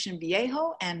city of Mission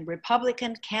Viejo and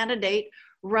Republican candidate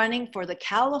running for the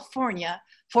California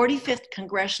 45th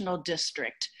Congressional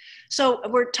District. So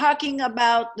we're talking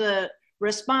about the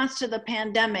response to the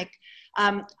pandemic.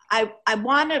 I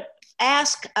want to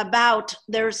ask about,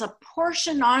 there's a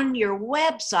portion on your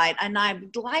website, and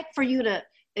I'd like for you to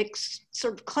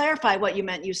sort of clarify what you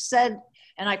meant. You said,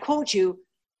 and I quote you,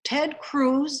 Ted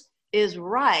Cruz is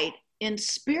right in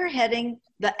spearheading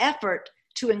the effort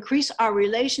to increase our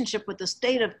relationship with the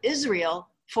state of Israel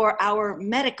for our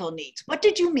medical needs. What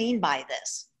did you mean by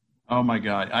this? Oh my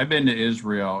God, I've been to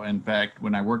Israel. In fact,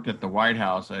 when I worked at the White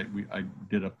House, I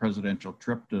did a presidential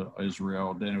trip to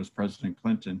Israel. Then it was President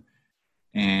Clinton.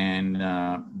 And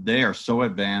they are so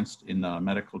advanced in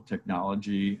medical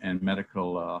technology and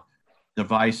medical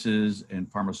devices and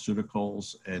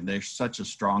pharmaceuticals, and they're such a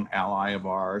strong ally of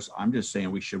ours. I'm just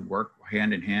saying we should work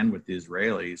hand in hand with the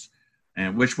Israelis,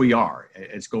 and which we are.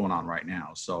 It's going on right now,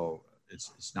 so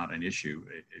it's not an issue.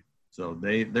 So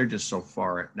they're just so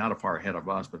far, not far ahead of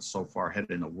us, but so far ahead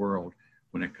in the world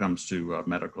when it comes to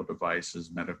medical devices,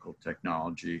 medical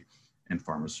technology, and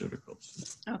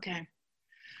pharmaceuticals. Okay.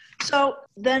 So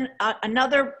then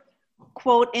another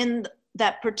quote in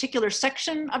that particular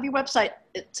section of your website,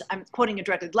 I'm quoting it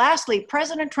directly. Lastly,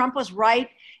 President Trump was right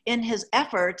in his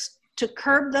efforts to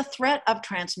curb the threat of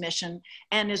transmission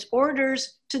and his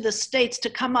orders to the states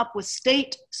to come up with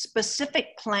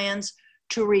state-specific plans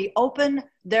to reopen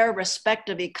their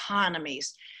respective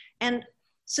economies. And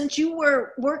since you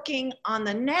were working on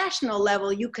the national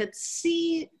level, you could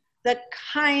see the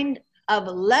kind of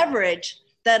leverage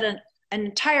that an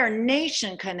entire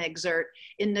nation can exert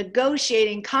in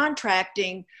negotiating,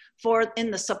 contracting for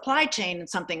in the supply chain in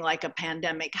something like a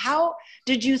pandemic. How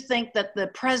did you think that the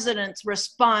president's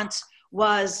response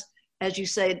was, as you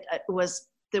said, was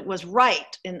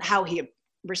right in how he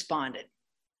responded?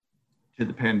 To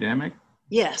the pandemic?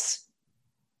 Yes.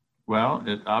 Well,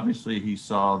 obviously he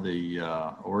saw the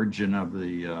origin of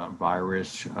the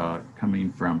virus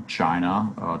coming from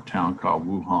China, a town called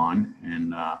Wuhan.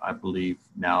 And I believe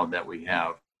now that we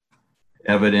have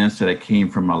evidence that it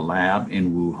came from a lab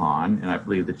in Wuhan, and I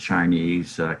believe the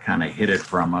Chinese kind of hid it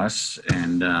from us.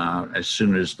 And as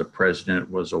soon as the president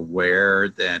was aware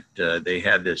that they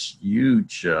had this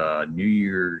huge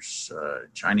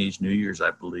Chinese New Year's, I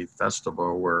believe,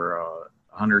 festival where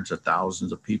hundreds of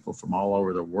thousands of people from all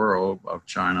over the world of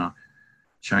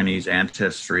Chinese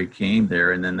ancestry came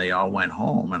there, and then they all went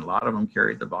home, and a lot of them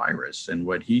carried the virus. And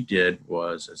what he did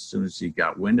was, as soon as he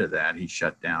got wind of that, he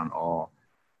shut down all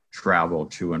travel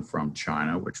to and from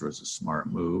China, which was a smart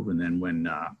move. And then when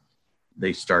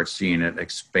they start seeing it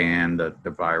expand, the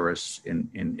virus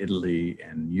in Italy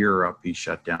and Europe, he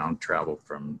shut down travel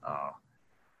from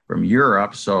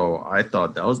Europe. So I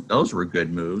thought those were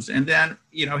good moves. And then,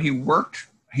 he worked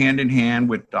hand in hand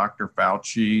with Dr.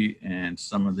 Fauci and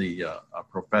some of the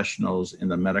professionals in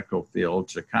the medical field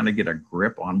to kind of get a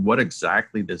grip on what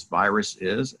exactly this virus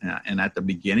is. And at the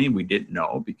beginning, we didn't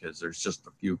know because there's just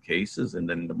a few cases. And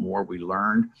then the more we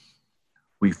learned,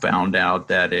 we found out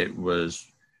that it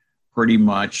was pretty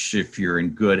much, if you're in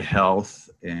good health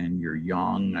and you're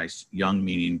young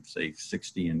meaning say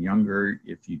 60 and younger,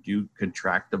 if you do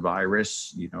contract the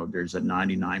virus, there's a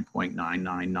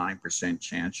 99.999%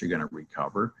 chance you're going to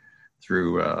recover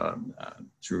through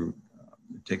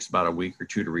it takes about a week or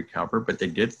two to recover. But they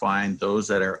did find those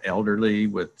that are elderly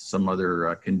with some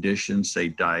other conditions, say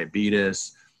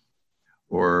diabetes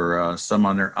or some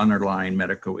other underlying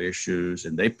medical issues,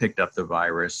 and they picked up the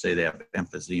virus, say they have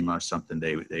emphysema, something,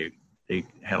 they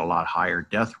had a lot higher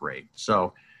death rate.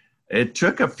 So it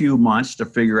took a few months to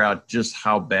figure out just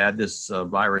how bad this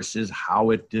virus is, how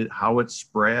it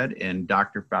spread. And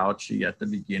Dr. Fauci at the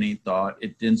beginning thought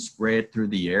it didn't spread through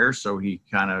the air, so he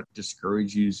kind of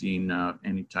discouraged using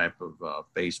any type of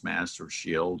face masks or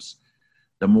shields.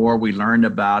 The more we learned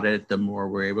about it, the more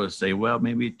we're able to say, well,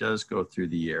 maybe it does go through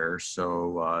the air.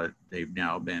 So they've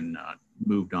now been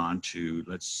moved on to,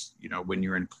 when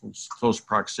you're in close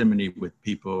proximity with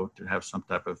people, to have some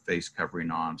type of face covering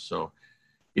on. So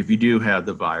if you do have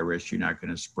the virus, you're not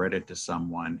going to spread it to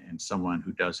someone, and someone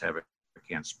who does have it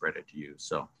can't spread it to you.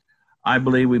 So I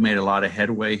believe we made a lot of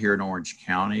headway here in Orange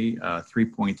County.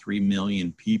 3.3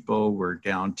 million people. We're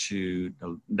down to,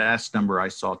 the last number I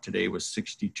saw today was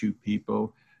 62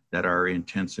 people that are in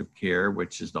intensive care,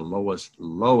 which is the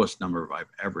lowest number I've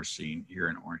ever seen here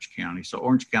in Orange County. So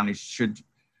Orange County should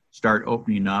start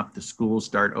opening up. The schools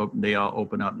they all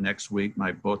open up next week.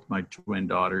 Both my twin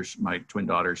daughters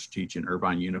teach in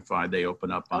Irvine Unified. They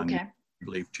open up on, I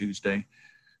believe, Tuesday.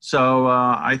 So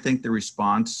I think the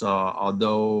response,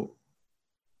 although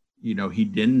he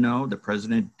didn't know, the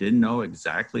president didn't know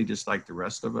exactly, just like the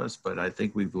rest of us, but I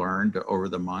think we've learned over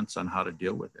the months on how to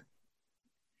deal with it.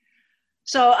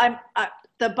 So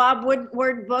the Bob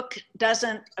Woodward book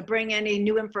doesn't bring any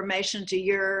new information to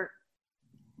your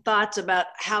thoughts about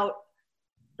how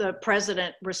the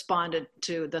president responded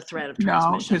to the threat of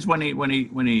transmission? No, because when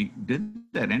he did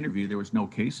that interview, there was no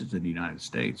cases in the United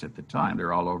States at the time.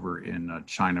 They're all over in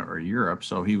China or Europe.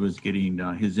 So he was getting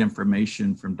his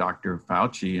information from Dr.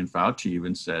 Fauci, and Fauci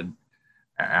even said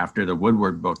after the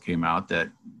Woodward book came out that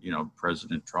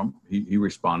President Trump he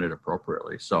responded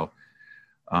appropriately. So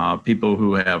people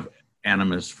who have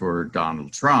animus for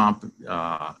Donald Trump,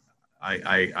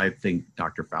 I think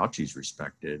Dr. Fauci's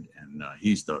respected, and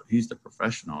he's the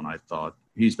professional, and I thought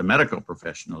he's the medical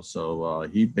professional. So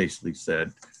he basically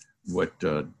said what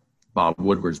Bob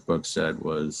Woodward's book said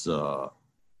was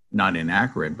not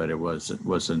inaccurate, but it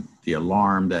wasn't the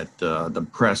alarm that the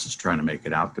press is trying to make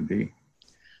it out to be.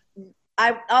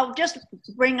 I'll just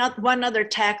bring up one other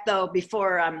tack though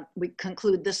before we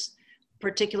conclude this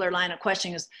particular line of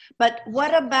questioning but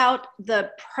what about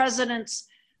the president's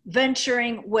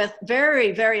venturing with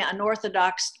very, very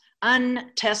unorthodox,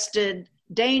 untested,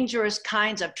 dangerous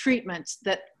kinds of treatments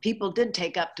that people did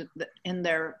take up in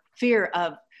their fear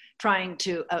of trying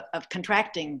to, of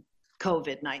contracting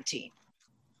COVID-19?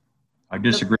 I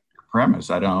disagree with your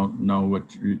premise. I don't know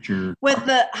what you're. With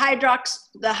the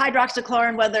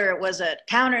hydroxychloroquine, whether it was a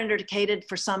counterindicated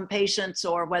for some patients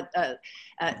or what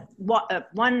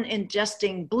one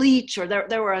ingesting bleach, or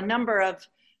there were a number of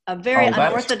very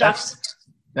unorthodox.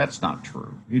 That's not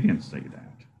true. He didn't say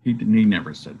that. He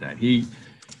never said that. He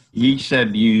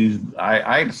said use.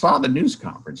 I saw the news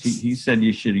conference. He said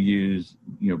you should use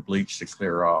bleach to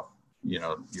clear off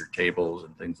your tables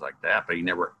and things like that. But he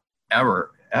never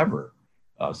ever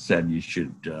said you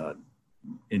should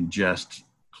ingest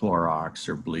Clorox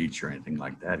or bleach or anything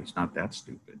like that. He's not that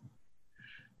stupid.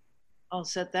 I'll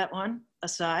set that one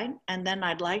aside, and then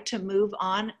I'd like to move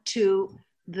on to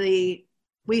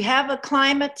we have a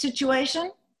climate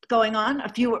situation going on.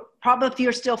 If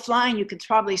you're still flying, you could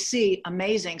probably see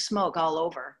amazing smoke all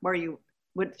over where you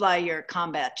would fly your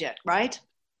combat jet, right?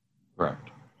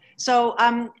 Correct. So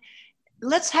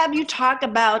let's have you talk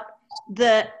about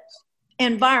the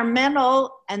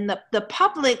environmental and the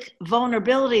public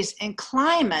vulnerabilities in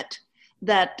climate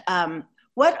that,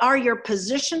 what are your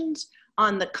positions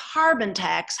on the carbon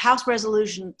tax, House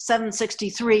Resolution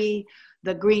 763,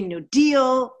 the Green New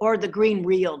Deal, or the Green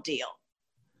Real Deal?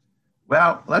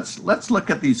 Well, let's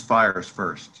look at these fires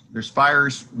first. There's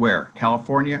fires where?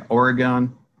 California,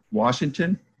 Oregon,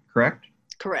 Washington, correct?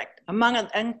 Correct.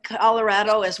 And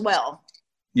Colorado as well.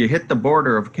 You hit the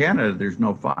border of Canada, there's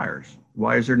no fires.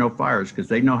 Why is there no fires? Because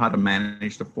they know how to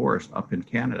manage the forest up in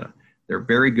Canada. They're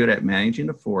very good at managing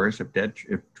the forest.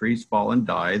 If trees fall and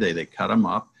die, they cut them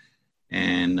up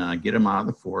and get them out of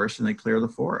the forest, and they clear the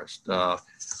forest.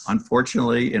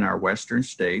 Unfortunately, in our western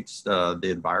states, the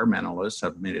environmentalists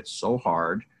have made it so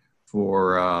hard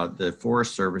for the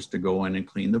Forest Service to go in and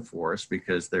clean the forest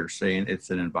because they're saying it's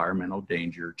an environmental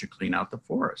danger to clean out the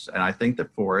forest. And I think the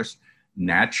forest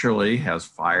naturally has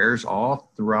fires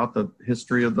all throughout the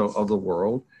history of the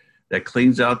world that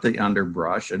cleans out the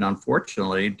underbrush. And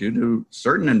unfortunately, due to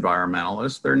certain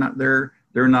environmentalists, they're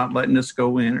not letting us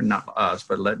go in, or not us,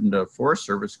 but letting the Forest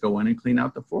Service go in and clean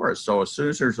out the forest. So as soon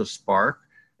as there's a spark,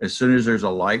 as soon as there's a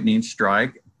lightning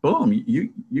strike, boom,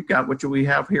 you got what we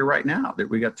have here right now. That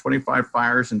we got 25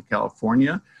 fires in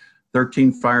California,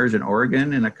 13 fires in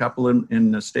Oregon, and a couple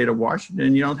in the state of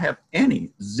Washington. You don't have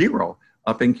zero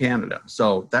up in Canada.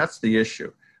 So that's the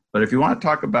issue. But if you want to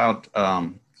talk about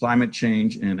climate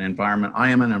change and environment, I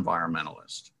am an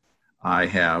environmentalist. I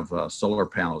have solar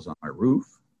panels on my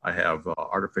roof. I have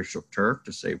artificial turf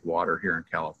to save water here in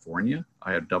California.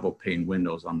 I have double pane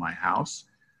windows on my house.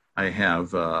 I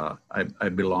have,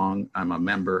 I'm a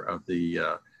member of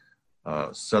the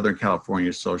Southern California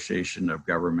Association of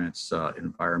Governments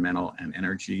Environmental and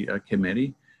Energy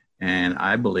Committee. And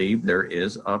I believe there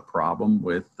is a problem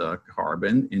with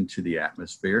carbon into the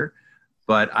atmosphere,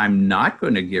 but I'm not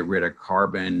going to get rid of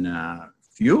carbon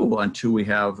fuel until we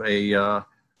have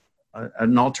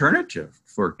an alternative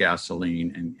for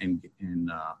gasoline and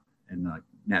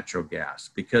natural gas.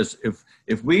 Because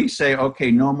if we say, okay,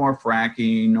 no more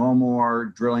fracking, no more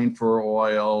drilling for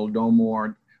oil, no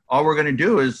more, all we're going to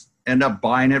do is end up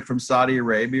buying it from Saudi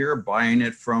Arabia or buying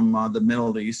it from the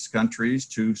Middle East countries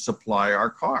to supply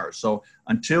our cars. So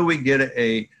until we get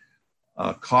a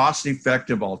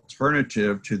cost-effective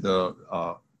alternative to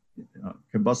the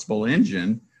combustible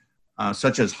engine,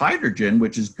 such as hydrogen,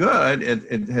 which is good,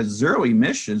 it has zero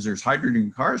emissions. There's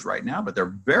hydrogen cars right now, but they're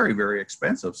very, very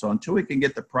expensive. So until we can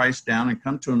get the price down and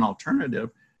come to an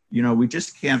alternative, we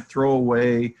just can't throw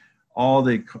away all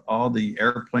the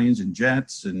airplanes and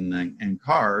jets and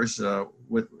cars in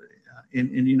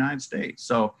the United States.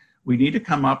 So we need to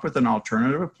come up with an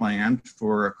alternative plan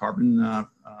for carbon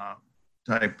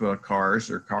type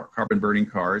cars or carbon burning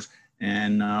cars.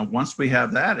 And once we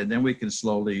have that, and then we can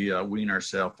slowly wean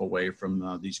ourselves away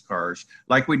from these cars,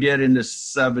 like we did in the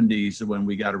 70s when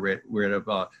we got rid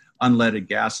of unleaded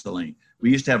gasoline.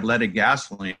 We used to have leaded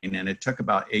gasoline, and it took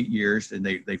about 8 years, and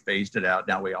they phased it out.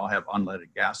 Now we all have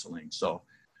unleaded gasoline. So,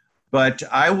 but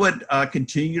I would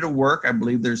continue to work. I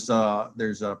believe there's a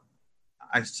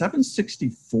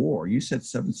 764. You said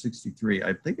 763.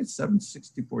 I think it's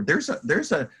 764. There's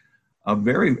a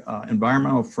very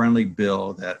environmental friendly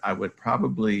bill that I would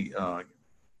probably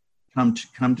come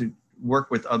to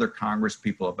work with other Congress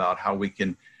people about how we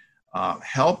can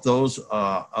help those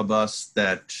of us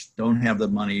that don't have the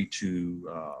money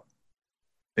to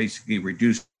basically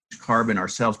reduce carbon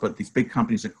ourselves, but these big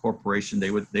companies and corporations,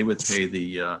 they would pay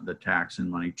the tax and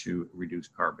money to reduce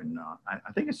carbon.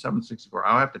 I think it's 764.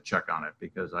 I'll have to check on it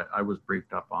because I was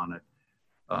briefed up on it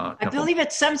I believe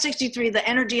it's 763, the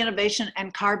Energy Innovation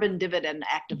and Carbon Dividend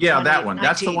Act of Yeah, that one.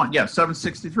 That's the 2019. one. Yeah,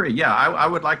 763. Yeah, I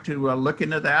would like to look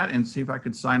into that and see if I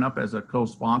could sign up as a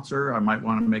co-sponsor. I might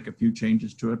want to make a few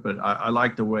changes to it, but I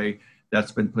like the way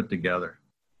that's been put together.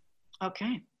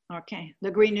 Okay.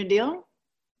 The Green New Deal?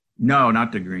 No,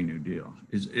 not the Green New Deal.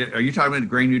 Are you talking about the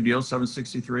Green New Deal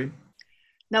 763?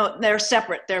 No, they're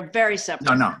separate. They're very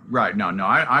separate. No, right. No,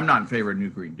 I'm not in favor of New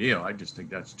Green Deal. I just think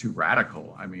that's too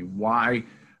radical. I mean, why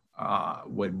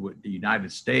would the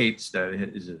United States,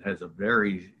 that has a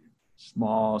very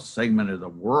small segment of the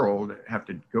world, have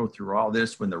to go through all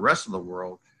this when the rest of the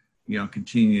world,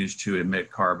 continues to emit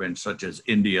carbon, such as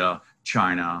India,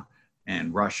 China,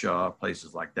 and Russia,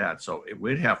 places like that. So it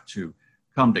would have to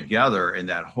come together, and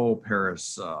that whole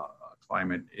Paris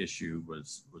climate issue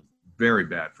was very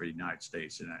bad for the United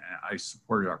States. And I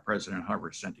supported our president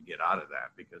 100% to get out of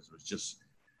that, because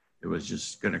it was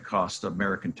just going to cost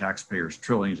American taxpayers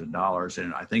trillions of dollars.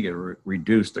 And I think it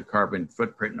reduced the carbon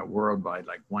footprint in the world by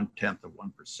like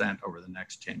 0.1% over the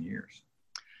next 10 years.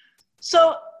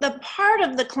 So the part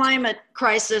of the climate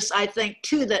crisis, I think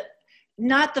too, that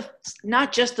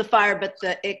not just the fire, but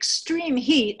the extreme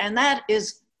heat, and that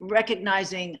is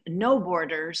recognizing no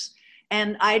borders.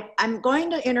 And I'm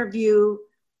going to interview,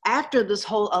 after this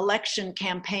whole election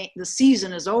campaign, the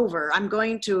season is over, I'm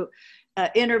going to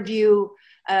interview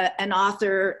an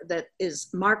author that is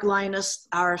Mark Linus,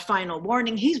 Our Final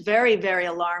Warning. He's very, very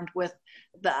alarmed with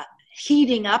the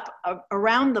heating up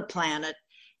around the planet.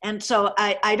 And so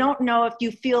I don't know if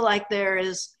you feel like there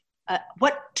is,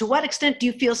 to what extent do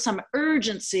you feel some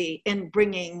urgency in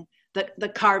bringing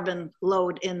the carbon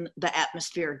load in the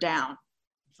atmosphere down?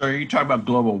 So are you talking about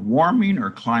global warming or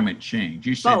climate change?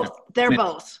 You said both. They're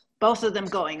both of them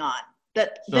going on.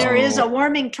 There is a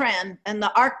warming trend, and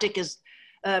the Arctic is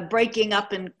breaking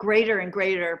up in greater and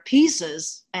greater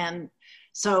pieces. And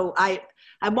so I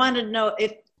want to know,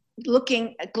 if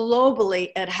looking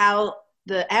globally at how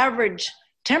the average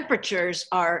temperatures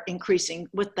are increasing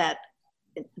with that,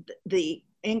 the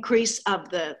increase of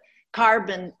the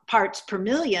carbon parts per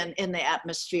million in the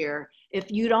atmosphere, if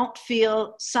you don't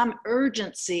feel some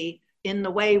urgency in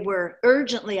the way we're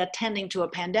urgently attending to a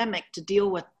pandemic to deal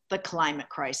with the climate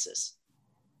crisis.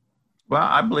 Well,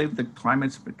 I believe the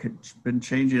climate's been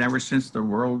changing ever since the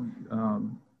world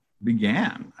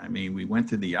began. I mean, we went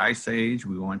through the Ice Age,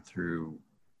 we went through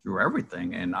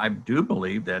everything. And I do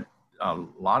believe that a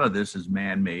lot of this is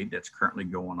man-made, that's currently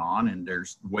going on. And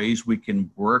there's ways we can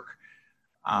work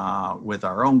with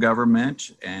our own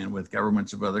government and with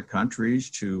governments of other countries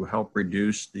to help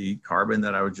reduce the carbon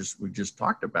that we just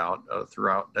talked about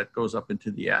throughout, that goes up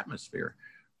into the atmosphere.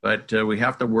 But we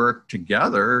have to work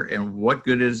together. And what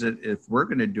good is it if we're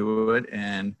going to do it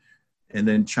and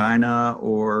then China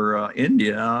or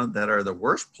India, that are the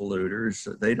worst polluters,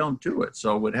 they don't do it?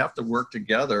 So we'd have to work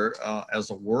together as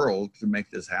a world to make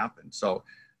this happen. So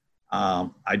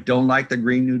I don't like the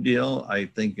Green New Deal. I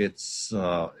think it's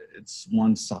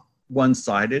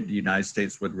one-sided. The United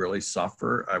States would really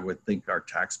suffer. I would think our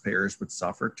taxpayers would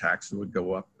suffer. Taxes would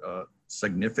go up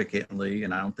significantly,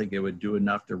 and I don't think it would do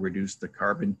enough to reduce the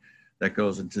carbon that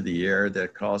goes into the air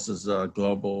that causes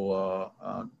global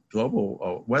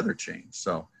weather change.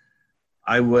 So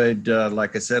I would,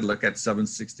 like I said, look at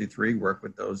 763, work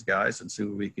with those guys and see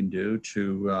what we can do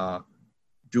to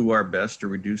do our best to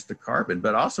reduce the carbon.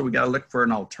 But also we got to look for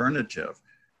an alternative.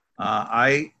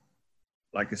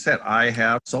 Like I said, I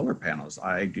have solar panels.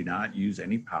 I do not use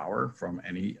any power from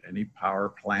any power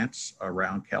plants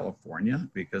around California,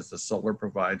 because the solar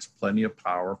provides plenty of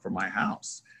power for my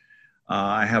house.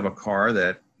 I have a car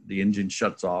that the engine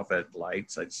shuts off at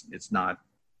lights. It's not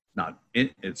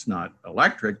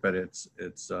electric, but it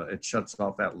shuts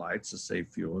off at lights to save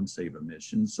fuel and save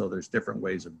emissions. So there's different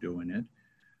ways of doing it.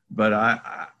 But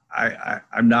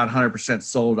I'm not 100%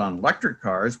 sold on electric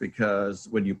cars, because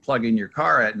when you plug in your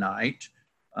car at night,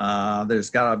 there's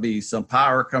got to be some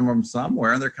power coming from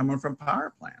somewhere, and they're coming from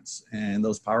power plants. And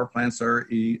those power plants are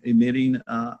emitting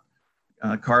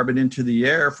carbon into the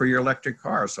air for your electric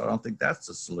car. So I don't think that's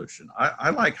the solution.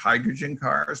 I like hydrogen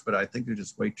cars, but I think they're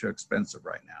just way too expensive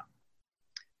right now.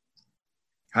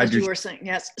 As you were saying,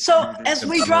 yes. So as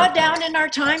we draw down in our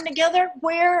time together,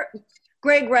 where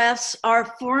Greg Raths are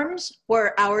forums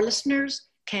where our listeners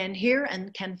can hear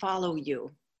and can follow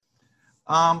you?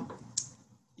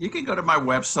 You can go to my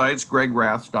website. It's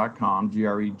gregraths.com,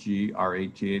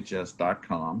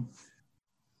 gregraths.com.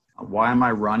 Why am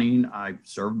I running? I've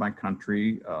served my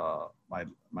country, my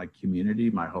community,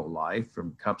 my whole life,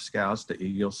 from Cub Scouts to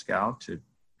Eagle Scout to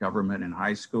government in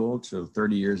high school to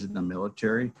 30 years in the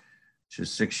military to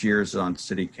 6 years on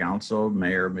city council,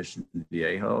 mayor of Mission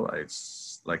Viejo.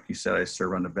 like you said, I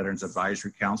serve on the Veterans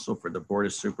Advisory Council for the Board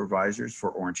of Supervisors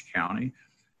for Orange County.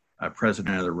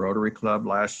 President of the Rotary Club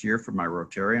last year for my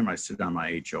Rotarian. I sit on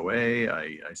my HOA.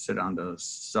 I sit on the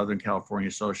Southern California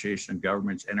Association of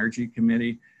Governments Energy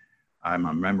Committee. I'm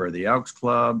a member of the Elks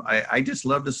Club. I just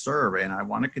love to serve, and I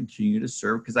want to continue to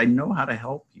serve because I know how to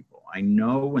help people. I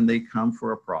know when they come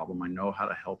for a problem, I know how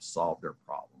to help solve their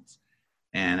problems.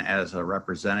 And as a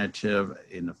representative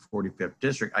in the 45th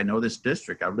district, I know this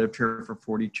district. I've lived here for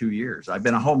 42 years. I've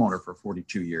been a homeowner for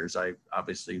 42 years. I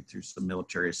obviously, through some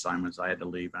military assignments, I had to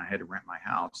leave and I had to rent my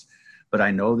house. But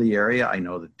I know the area, I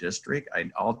know the district.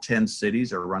 All 10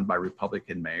 cities are run by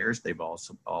Republican mayors. They've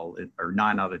also,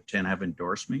 9 out of 10 have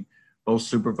endorsed me. Both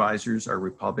supervisors are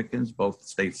Republicans. Both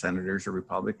state senators are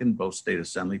Republican. Both state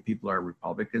assembly people are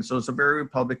Republicans. So it's a very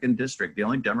Republican district. The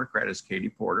only Democrat is Katie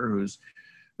Porter, who's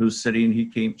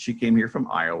sitting, she came here from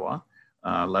Iowa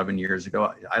 11 years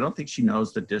ago. I don't think she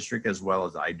knows the district as well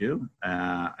as I do.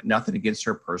 Nothing against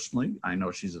her personally. I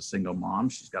know she's a single mom.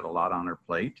 She's got a lot on her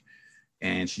plate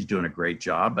and she's doing a great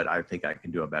job, but I think I can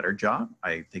do a better job.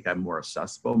 I think I'm more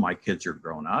accessible. My kids are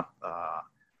grown up.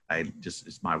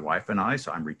 It's my wife and I,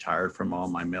 so I'm retired from all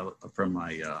my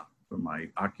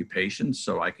occupations,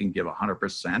 so I can give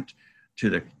 100%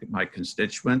 to my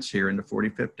constituents here in the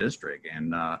 45th district,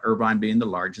 and Irvine being the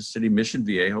largest city, Mission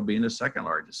Viejo being the second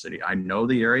largest city. I know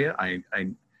the area.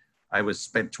 I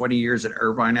spent 20 years at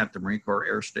Irvine at the Marine Corps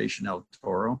Air Station El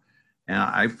Toro, and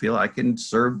I feel I can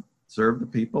serve the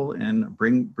people and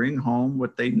bring home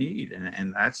what they need,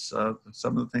 and that's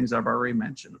some of the things I've already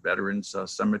mentioned: a veterans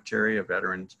cemetery, a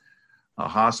veterans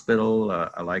hospital.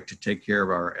 I like to take care of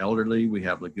our elderly. We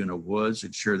have Laguna Woods,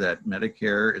 ensure that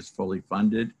Medicare is fully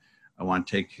funded. I want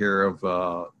to take care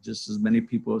of just as many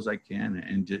people as I can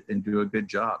and do a good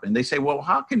job. And they say, well,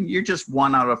 how can you're just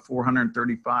 1 out of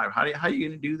 435? How are you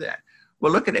going to do that?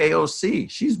 Well, look at AOC.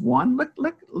 She's one.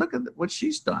 Look at what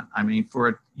she's done. I mean, for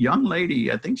a young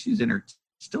lady, I think she's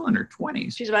still in her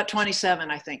 20s. She's about 27,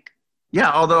 I think.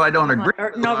 Yeah, although I don't agree.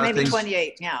 No, maybe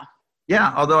 28. Yeah.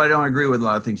 Yeah, although I don't agree with a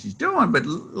lot of things she's doing, but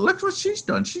look what she's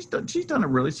done. She's done a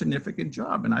really significant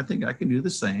job, and I think I can do the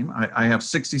same. I have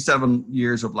 67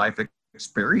 years of life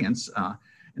experience,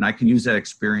 and I can use that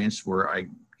experience where I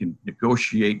can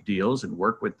negotiate deals and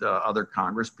work with other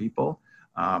Congress people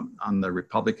on the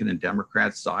Republican and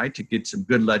Democrat side to get some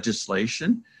good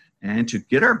legislation and to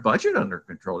get our budget under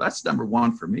control. That's number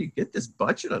one for me. Get this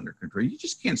budget under control. You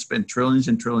just can't spend trillions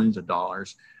and trillions of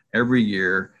dollars every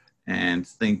year and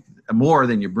think more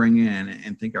than you bring in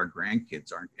and think our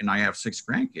grandkids aren't. And I have 6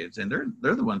 grandkids, and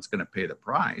they're the ones going to pay the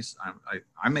price.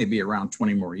 I may be around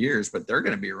 20 more years, but they're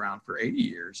going to be around for 80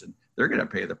 years, and they're going to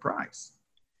pay the price.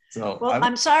 So well,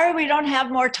 I'm sorry we don't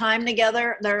have more time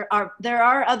together. There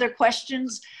are other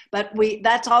questions, but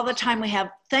that's all the time we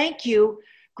have. Thank you,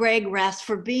 Greg Raths,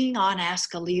 for being on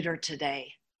Ask a Leader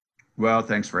today. Well,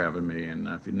 thanks for having me. And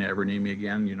if you ever need me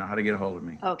again, you know how to get a hold of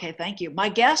me. Okay, thank you. My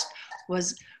guest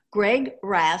was Greg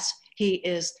Raths. He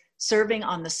is serving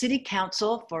on the City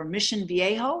Council for Mission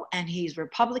Viejo, and he's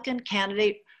Republican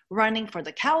candidate running for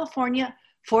the California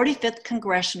 45th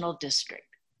Congressional District.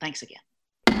 Thanks again.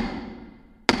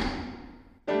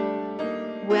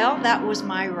 Well, that was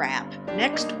my wrap.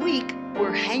 Next week,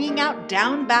 we're hanging out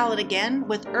down ballot again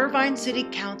with Irvine City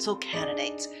Council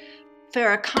candidates.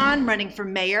 Farrah Khan running for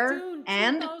mayor,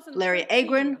 and Larry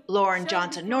Agron, Lauren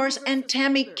Johnson Norris, and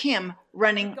Tammy Kim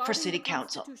running for city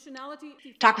council.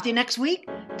 Talk with you next week.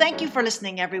 Thank you for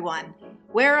listening, everyone.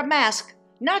 Wear a mask,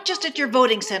 not just at your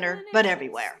voting center, but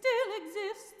everywhere. Still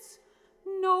exists.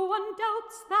 No one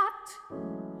doubts that.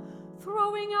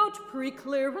 Throwing out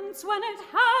pre-clearance when it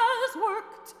has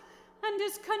worked and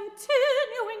is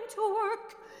continuing to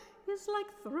work is like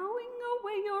throwing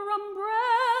away your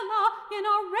umbrella in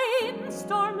a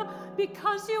rainstorm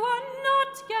because you are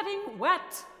not getting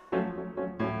wet.